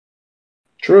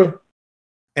 True.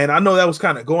 And I know that was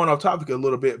kind of going off topic a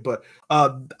little bit, but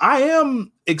I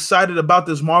am excited about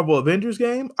this Marvel Avengers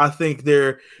game. I think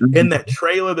in that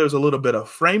trailer, there's a little bit of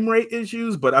frame rate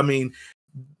issues, but I mean,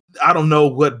 I don't know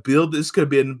what build. This could have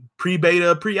been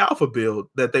pre-beta, pre-alpha build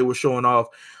that they were showing off.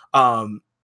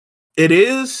 It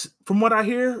is, from what I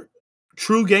hear,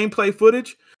 true gameplay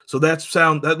footage. So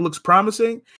that looks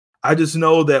promising. I just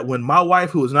know that when my wife,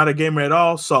 who is not a gamer at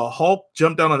all, saw Hulk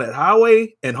jump down on that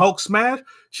highway and Hulk smash,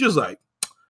 she was like,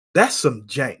 that's some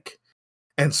jank.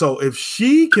 And so if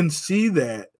she can see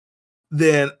that,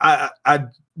 then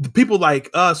the people like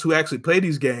us who actually play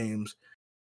these games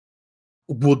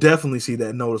will definitely see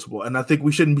that noticeable. And I think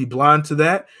we shouldn't be blind to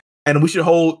that. And we should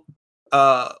hold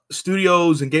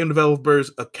studios and game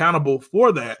developers accountable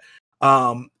for that.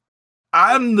 I'm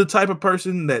the type of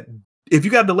person that if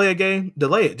you got to delay a game,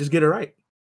 delay it. Just get it right.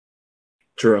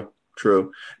 True.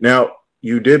 Now,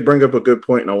 you did bring up a good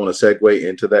point, and I want to segue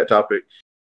into that topic.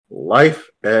 Life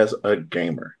as a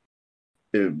gamer.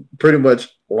 Pretty much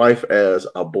life as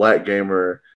a Black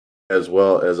gamer as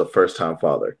well as a first-time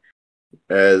father.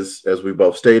 As we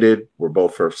both stated, we're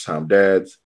both first-time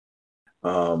dads.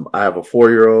 I have a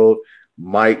 4-year-old.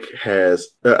 I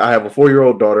have a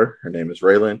 4-year-old daughter. Her name is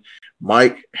Raylan.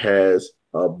 Mike has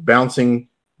a bouncing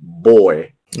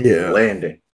boy,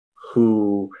 Landon,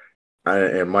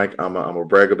 and Mike, I'm gonna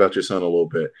brag about your son a little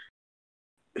bit.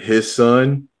 His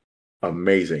son,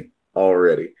 amazing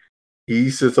already.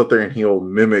 He sits up there and he'll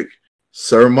mimic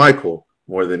Sir Michael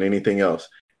more than anything else.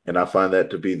 And I find that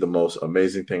to be the most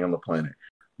amazing thing on the planet.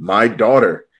 My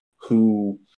daughter,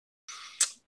 who,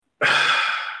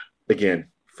 again,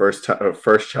 first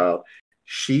child,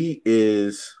 she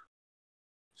is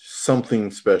something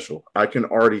special. I can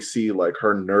already see like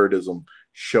her nerdism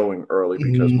showing early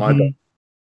because my daughter,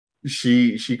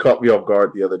 she caught me off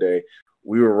guard the other day.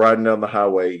 We were riding down the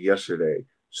highway yesterday.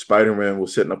 Spider-Man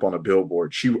was sitting up on a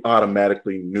billboard. She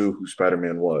automatically knew who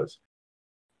Spider-Man was.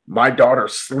 My daughter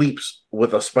sleeps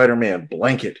with a Spider-Man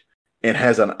blanket and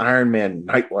has an Iron Man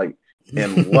nightlight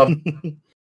and love.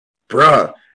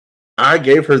 Bruh, I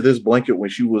gave her this blanket when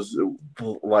she was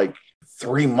like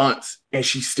 3 months, and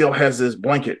she still has this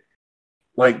blanket.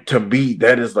 Like, to me,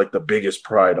 that is like the biggest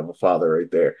pride of a father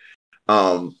right there.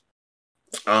 I'm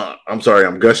sorry,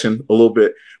 I'm gushing a little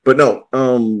bit, but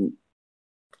no.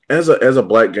 As a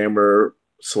Black gamer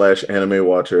 / anime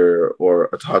watcher or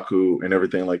otaku and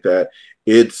everything like that,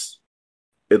 it's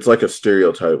like a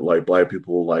stereotype. Like, Black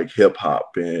people like hip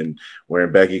hop and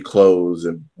wearing baggy clothes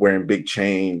and wearing big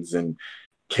chains and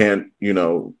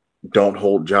don't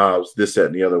hold jobs, this, that,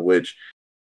 and the other, which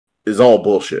is all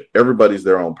bullshit. Everybody's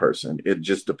their own person. It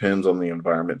just depends on the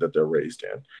environment that they're raised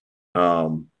in.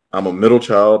 I'm a middle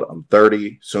child. I'm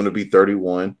 30, soon to be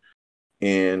 31.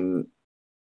 And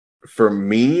for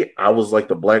me, I was like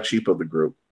the black sheep of the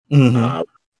group. I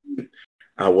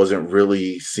wasn't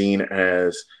really seen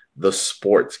as the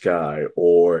sports guy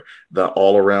or the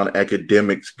all-around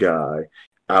academics guy.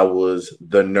 I was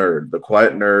the nerd, the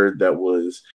quiet nerd that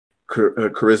was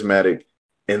charismatic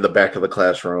in the back of the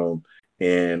classroom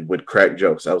and would crack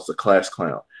jokes. I was the class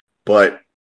clown. But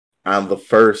I'm the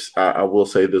first, I will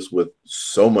say this with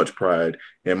so much pride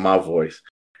in my voice,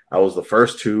 I was the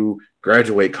first to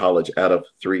graduate college out of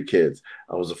 3 kids.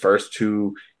 I was the first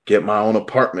to get my own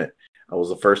apartment. I was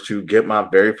the first to get my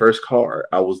very first car.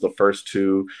 I was the first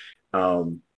to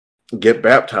get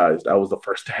baptized. I was the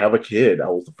first to have a kid. I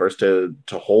was the first to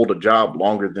hold a job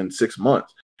longer than 6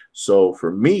 months. So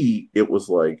for me, it was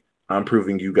like, I'm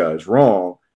proving you guys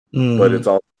wrong, but it's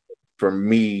all for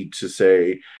me to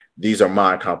say, these are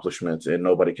my accomplishments and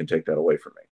nobody can take that away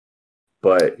from me.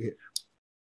 But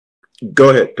go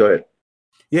ahead.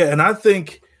 Yeah. And I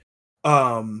think,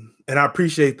 and I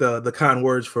appreciate the kind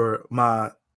words for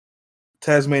my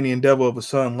Tasmanian devil of a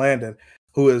son, Landon,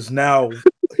 who is now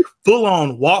full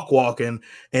on walking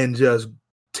and just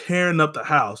tearing up the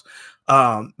house.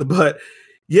 But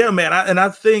yeah, man. I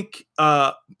think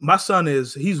my son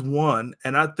he's one.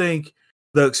 And I think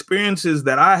the experiences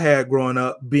that I had growing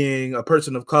up, being a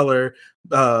person of color,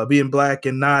 being Black,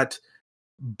 and not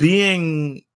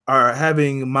being or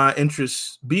having my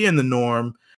interests be in the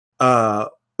norm, it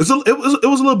was a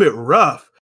little bit rough.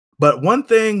 But one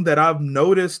thing that I've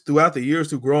noticed throughout the years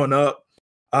through growing up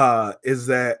is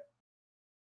that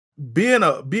being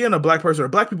a Black person, or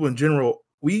Black people in general,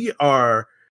 we are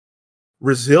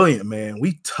resilient, man.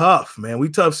 We tough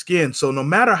skin. So no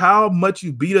matter how much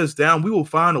you beat us down, we will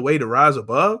find a way to rise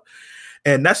above.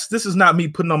 And this is not me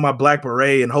putting on my black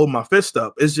beret and holding my fist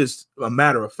up. It's just a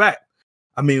matter of fact.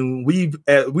 I mean, we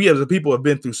as a people have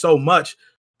been through so much,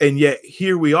 and yet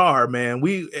here we are, man.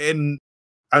 And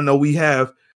I know we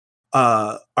have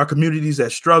our communities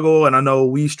that struggle, and I know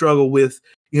we struggle with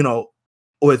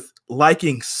with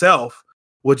liking self,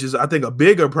 which is, I think, a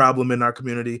bigger problem in our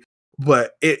community.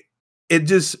 But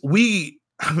we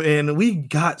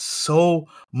got so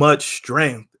much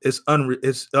strength. It's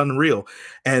unreal.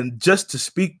 And just to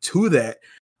speak to that,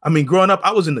 I mean, growing up,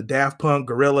 I was into Daft Punk,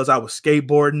 Gorillaz. I was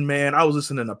skateboarding, man. I was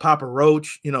listening to Papa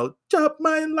Roach, chop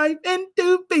my life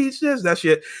into pieces, that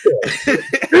shit.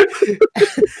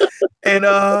 And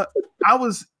I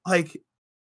was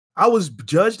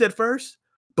judged at first,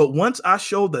 but once I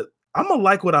showed that I'm gonna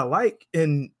like what I like,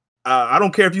 and I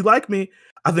don't care if you like me,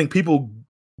 I think people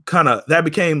that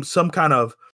became some kind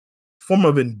of form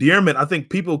of endearment. I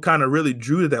think people kind of really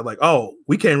drew to that, like, oh,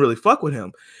 we can't really fuck with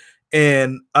him.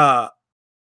 And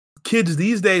kids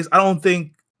these days, I don't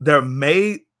think they're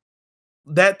made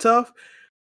that tough.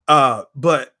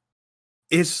 But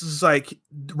it's just like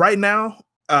right now,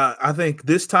 I think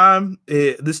this time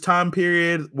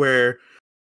period where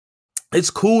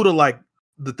it's cool to like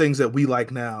the things that we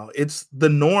like now. It's the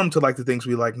norm to like the things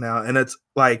we like now. And it's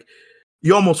like,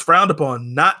 you're almost frowned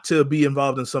upon not to be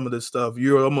involved in some of this stuff.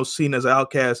 You're almost seen as an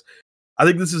outcast. I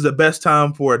think this is the best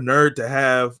time for a nerd to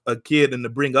have a kid and to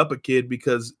bring up a kid,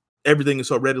 because everything is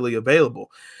so readily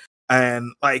available.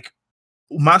 And like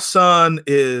my son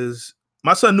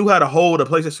knew how to hold a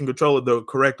PlayStation controller the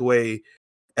correct way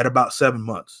at about 7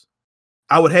 months.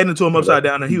 I would hand it to him upside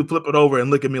down and he would flip it over and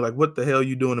look at me like, what the hell are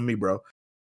you doing to me, bro?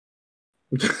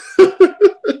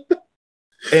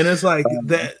 And it's like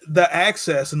the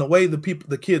access and the way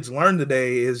the kids learn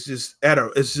today is just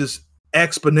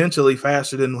exponentially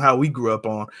faster than how we grew up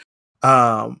on.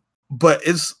 But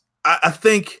I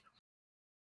think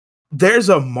there's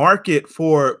a market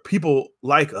for people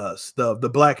like us, the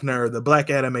Black nerd, the Black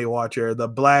anime watcher, the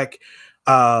Black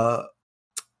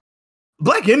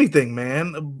anything,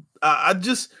 man.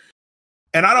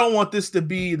 And I don't want this to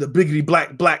be the biggity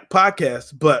black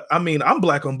podcast, but I mean, I'm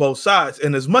Black on both sides.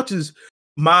 And as much as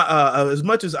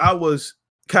I was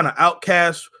kind of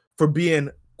outcast for being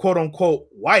quote unquote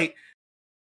white,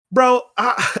 bro,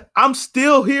 I'm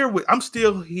still here, bro. I'm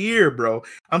still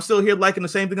here liking the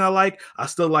same thing I like. I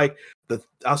still like the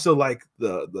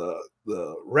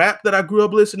rap that I grew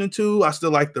up listening to. I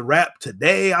still like the rap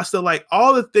today. I still like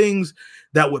all the things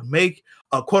that would make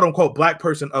a quote unquote Black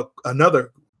person,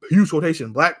 another huge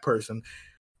quotation Black person,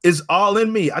 is all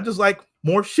in me. I just like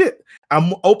more shit.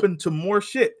 I'm open to more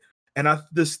shit. And I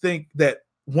just think that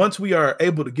once we are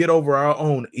able to get over our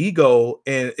own ego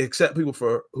and accept people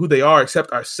for who they are,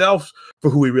 accept ourselves for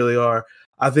who we really are,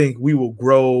 I think we will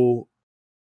grow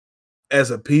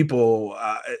as a people,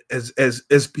 as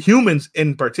humans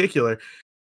in particular,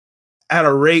 at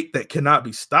a rate that cannot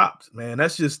be stopped, man.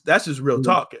 That's just real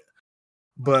talk.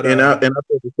 But I feel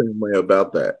the same way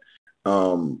about that.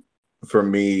 For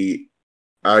me,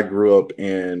 I grew up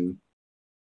in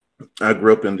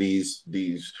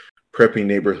these preppy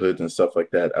neighborhoods and stuff like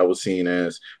that. I was seen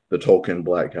as the token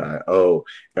Black guy. Oh,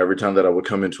 every time that I would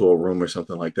come into a room or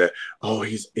something like that, oh,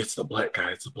 it's the Black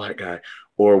guy. It's the Black guy.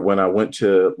 Or when I went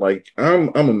to, like, I'm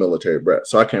a military brat,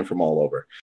 so I came from all over.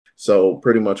 So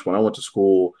pretty much when I went to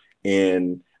school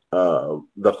in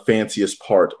the fanciest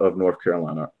part of North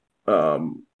Carolina,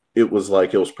 it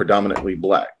was predominantly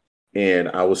Black. And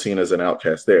I was seen as an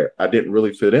outcast there. I didn't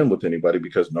really fit in with anybody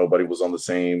because nobody was on the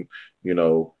same,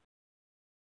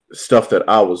 stuff that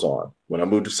I was on. When I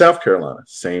moved to South Carolina,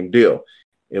 same deal.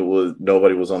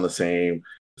 Nobody was on the same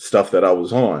stuff that I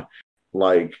was on.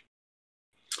 Like,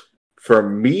 for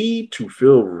me to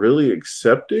feel really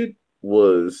accepted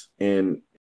was in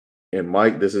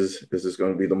Mike, this is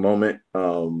going to be the moment.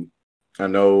 I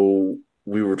know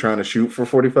we were trying to shoot for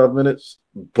 45 minutes,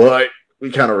 but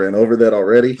we kind of ran over that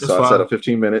already. That's so fine. I set a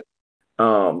 15-minute.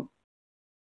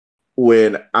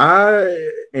 When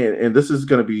and this is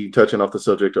going to be touching off the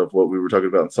subject of what we were talking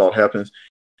about in Salt Happens.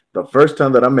 The first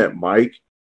time that I met Mike,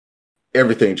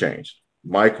 everything changed.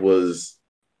 Mike was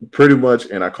pretty much,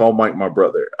 and I call Mike my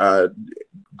brother.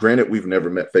 Granted, we've never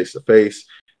met face to face,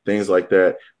 things like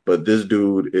that, but this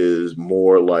dude is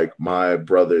more like my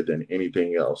brother than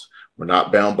anything else. We're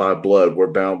not bound by blood.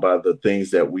 We're bound by the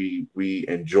things that we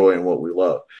enjoy and what we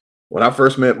love. When I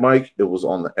first met Mike, it was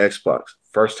on the Xbox.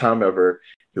 First time ever.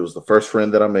 He was the first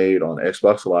friend that I made on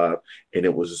Xbox Live, and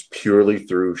it was just purely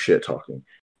through shit talking.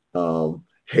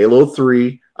 Halo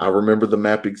 3, I remember the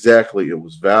map exactly. It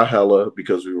was Valhalla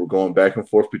because we were going back and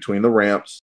forth between the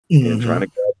ramps and trying to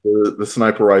grab the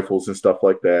sniper rifles and stuff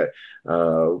like that.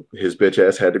 His bitch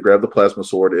ass had to grab the plasma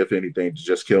sword, if anything, to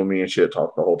just kill me and shit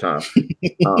talk the whole time.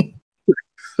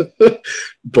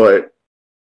 But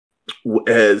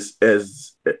as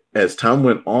time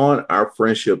went on, our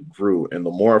friendship grew, and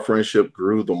the more our friendship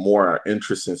grew, the more our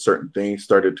interest in certain things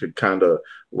started to kind of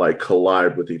like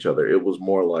collide with each other. It was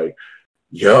more like,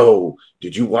 yo,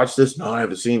 did you watch this? No, I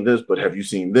haven't seen this, but have you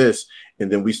seen this?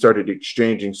 And then we started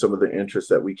exchanging some of the interests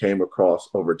that we came across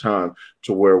over time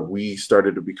to where we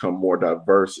started to become more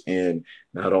diverse in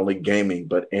not only gaming,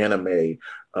 but anime,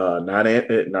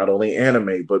 not only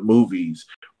anime, but movies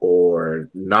or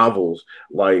novels.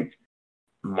 Like,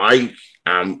 Mike,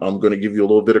 I'm going to give you a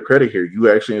little bit of credit here.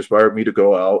 You actually inspired me to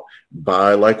go out,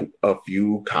 buy like a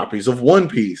few copies of One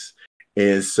Piece.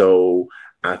 And so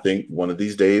I think one of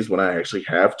these days when I actually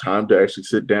have time to actually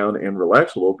sit down and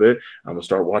relax a little bit, I'm going to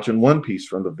start watching One Piece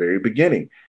from the very beginning.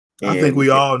 I think we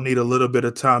all need a little bit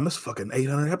of time. It's fucking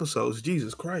 800 episodes.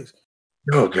 Jesus Christ.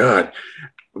 Oh, God.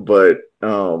 But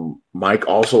Mike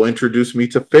also introduced me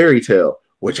to Fairy Tail,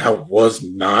 which I was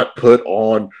not put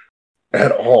on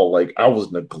at all. Like, I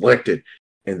was neglected.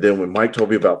 And then when Mike told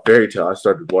me about Fairy Tail, I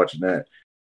started watching that.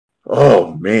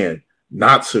 Oh, man.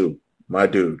 Natsu, my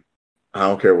dude. I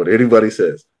don't care what anybody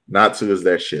says. Natsu is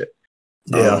that shit.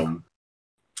 Yeah.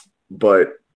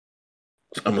 But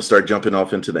I'm going to start jumping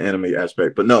off into the anime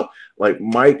aspect. But no, like,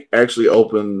 Mike actually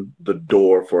opened the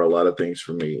door for a lot of things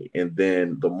for me. And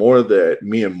then the more that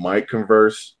me and Mike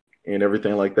converse and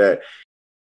everything like that,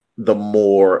 the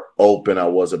more open I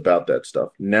was about that stuff.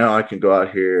 Now I can go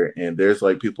out here and there's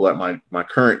like people at my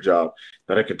current job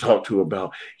that I can talk to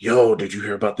about, yo, did you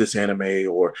hear about this anime?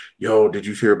 Or, yo, did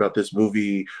you hear about this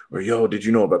movie? Or, yo, did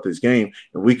you know about this game?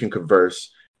 And we can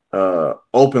converse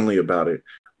openly about it.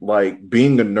 Like,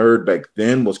 being a nerd back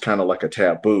then was kind of like a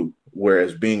taboo,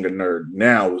 whereas being a nerd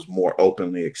now is more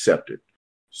openly accepted.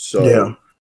 So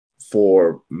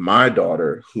for my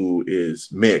daughter, who is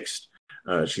mixed,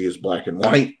 she is black and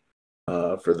white.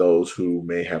 For those who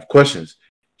may have questions,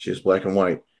 she is black and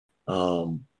white.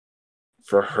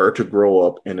 For her to grow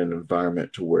up in an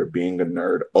environment to where being a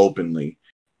nerd openly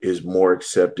is more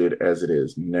accepted as it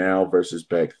is now versus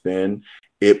back then,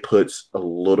 it puts a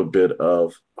little bit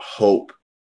of hope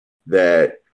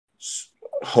that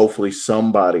hopefully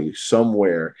somebody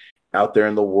somewhere out there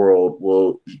in the world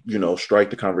will, strike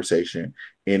the conversation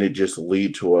and it just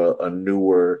lead to a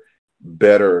newer,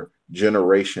 better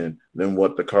generation than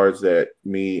what the cards that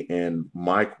me and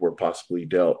Mike were possibly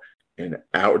dealt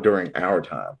during our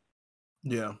time.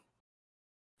 Yeah.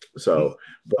 So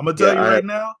I'm gonna tell you right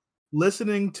now,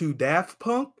 listening to Daft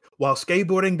Punk while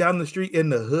skateboarding down the street in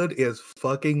the hood is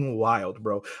fucking wild,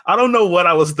 bro. I don't know what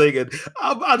I was thinking.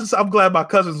 I'm glad my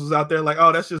cousins was out there like,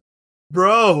 oh, that's just,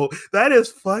 bro, that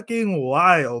is fucking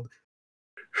wild.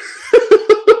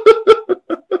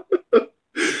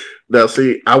 Now,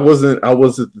 see, I wasn't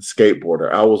the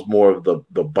skateboarder. I was more of the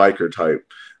biker type.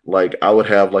 Like, I would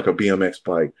have like a BMX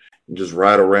bike and just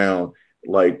ride around.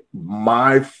 Like,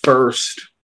 my first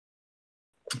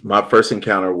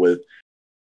encounter with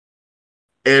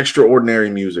extraordinary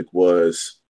music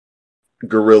was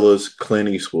Gorillaz, Clint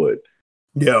Eastwood.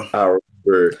 Yeah. I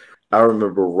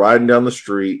remember riding down the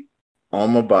street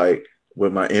on my bike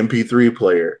with my MP3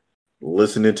 player,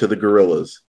 listening to the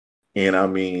Gorillaz. And I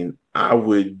mean,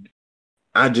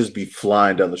 I'd just be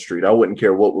flying down the street. I wouldn't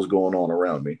care what was going on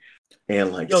around me.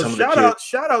 And like,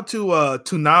 shout out to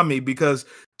Toonami, because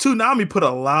Toonami put a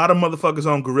lot of motherfuckers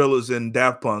on Gorillaz and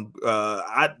Daft Punk.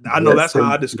 I know that's how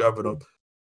I discovered them.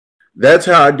 That's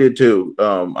how I did too.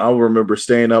 I remember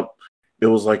staying up it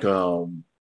was like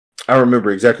I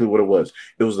remember exactly what it was.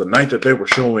 It was the night that they were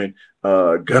showing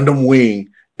Gundam Wing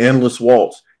Endless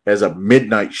Waltz as a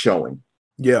midnight showing.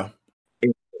 Yeah.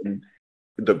 And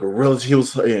the Gorillaz, he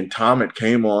was, and Tom, it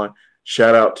came on.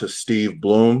 Shout out to Steve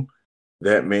Bloom.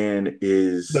 That man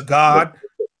is the God.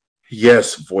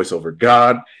 Yes, voiceover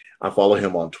God. I follow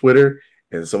him on Twitter,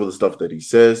 and some of the stuff that he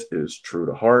says is true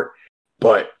to heart.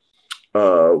 But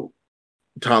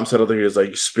Tom said other things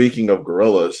like, speaking of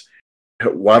Gorillaz,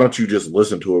 why don't you just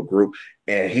listen to a group?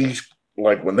 And he's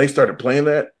like, when they started playing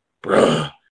that,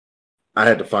 bruh, I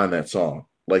had to find that song.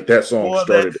 Like that song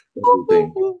started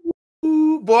everything.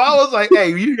 Boy, I was like, hey,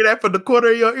 you hear that from the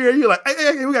corner of your ear? You're like,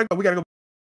 hey, we gotta go.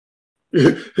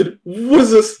 What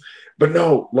is this? But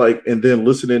no, like, and then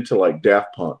listening to like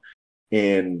Daft Punk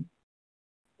and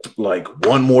like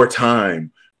One More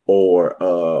Time or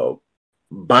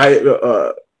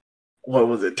what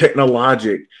was it,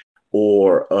 Technologic,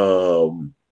 or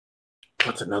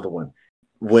what's another one?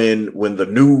 When the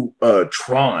new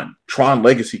Tron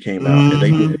Legacy came out, and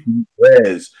they did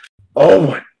Res. Oh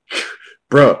my,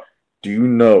 bro, do you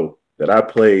know that I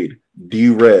played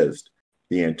D-Res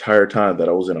the entire time that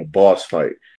I was in a boss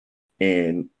fight,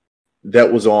 and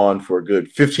that was on for a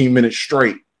good 15 minutes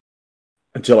straight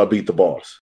until I beat the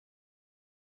boss.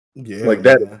 Yeah, like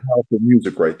that is powerful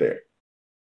music right there.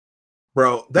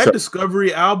 Bro, that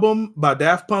Discovery album by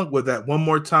Daft Punk with that One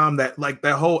More Time, that like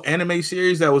that whole anime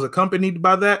series that was accompanied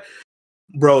by that,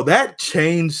 bro, that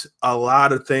changed a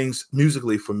lot of things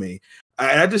musically for me.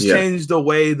 I just changed the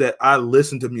way that I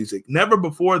listen to music. Never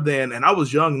before then, and I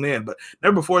was young then, but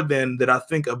never before then did I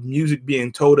think of music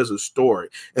being told as a story.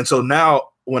 And so now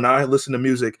when I listen to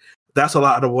music, that's a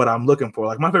lot of what I'm looking for.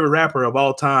 Like my favorite rapper of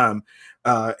all time,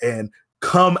 and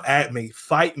come at me,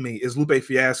 fight me, is Lupe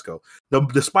Fiasco.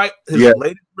 Despite his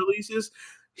latest releases,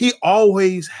 he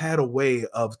always had a way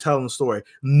of telling a story.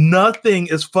 Nothing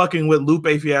is fucking with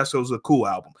Lupe Fiasco's A Cool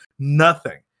album.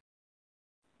 Nothing.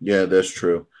 Yeah, that's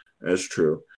true. That's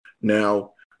true.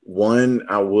 Now, I'm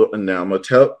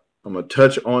gonna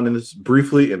touch on this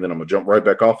briefly, and then I'm gonna jump right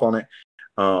back off on it.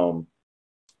 Cowboy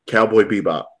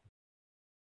Bebop.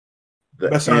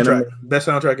 Best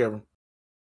soundtrack ever.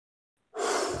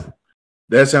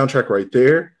 That soundtrack right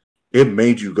there, it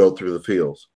made you go through the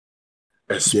fields,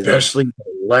 especially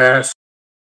the last.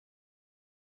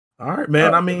 All right,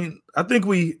 man. I mean, I think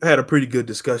we had a pretty good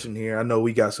discussion here. I know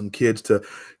we got some kids to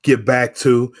get back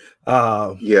to.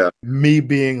 Me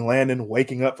being Landon,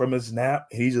 waking up from his nap,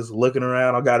 he's just looking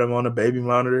around. I got him on a baby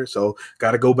monitor, so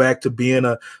got to go back to being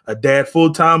a dad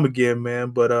full time again,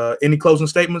 man. But any closing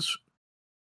statements?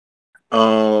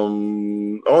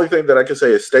 Only thing that I can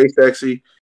say is stay sexy,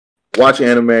 watch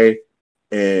anime,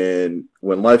 and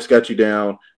when life's got you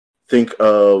down, think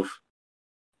of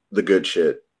the good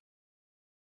shit.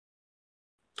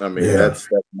 I mean, that's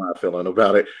my feeling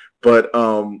about it. But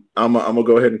I'm gonna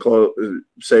go ahead and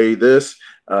say this.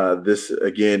 This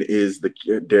again is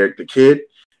Derek the Kid.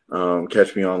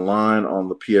 Catch me online on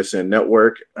the PSN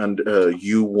network and U1_kid,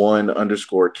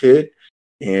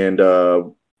 and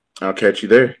I'll catch you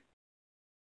there.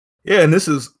 Yeah, and this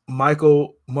is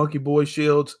Michael Monkey Boy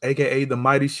Shields, aka the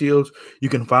Mighty Shields. You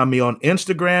can find me on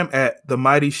Instagram at the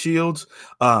Mighty Shields.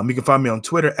 You can find me on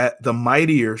Twitter at the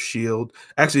Mightier Shield.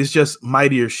 Actually, it's just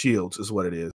Mightier Shields is what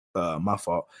it is. My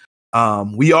fault.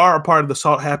 We are a part of the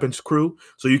Salt Happens crew,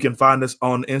 so you can find us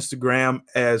on Instagram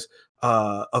as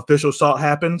official Salt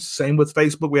Happens. Same with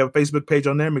Facebook. We have a Facebook page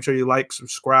on there. Make sure you like,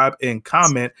 subscribe, and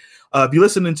comment. If you're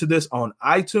listening to this on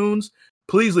iTunes,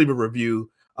 please leave a review.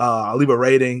 Leave a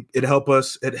rating. It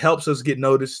helps us get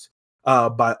noticed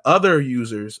by other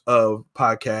users of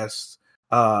podcasts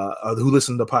who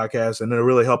listen to podcasts, and it'll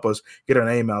really help us get our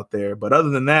name out there. But other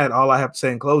than that, all I have to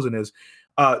say in closing is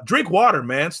drink water,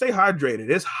 man. Stay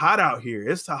hydrated. It's hot out here.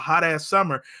 It's a hot ass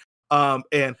summer. And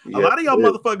a lot of y'all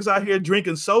motherfuckers out here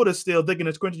drinking soda still thinking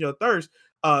it's quenching your thirst.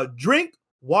 Drink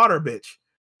water, bitch.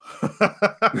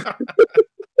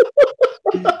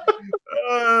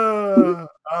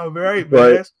 All right,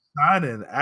 man. Signing out.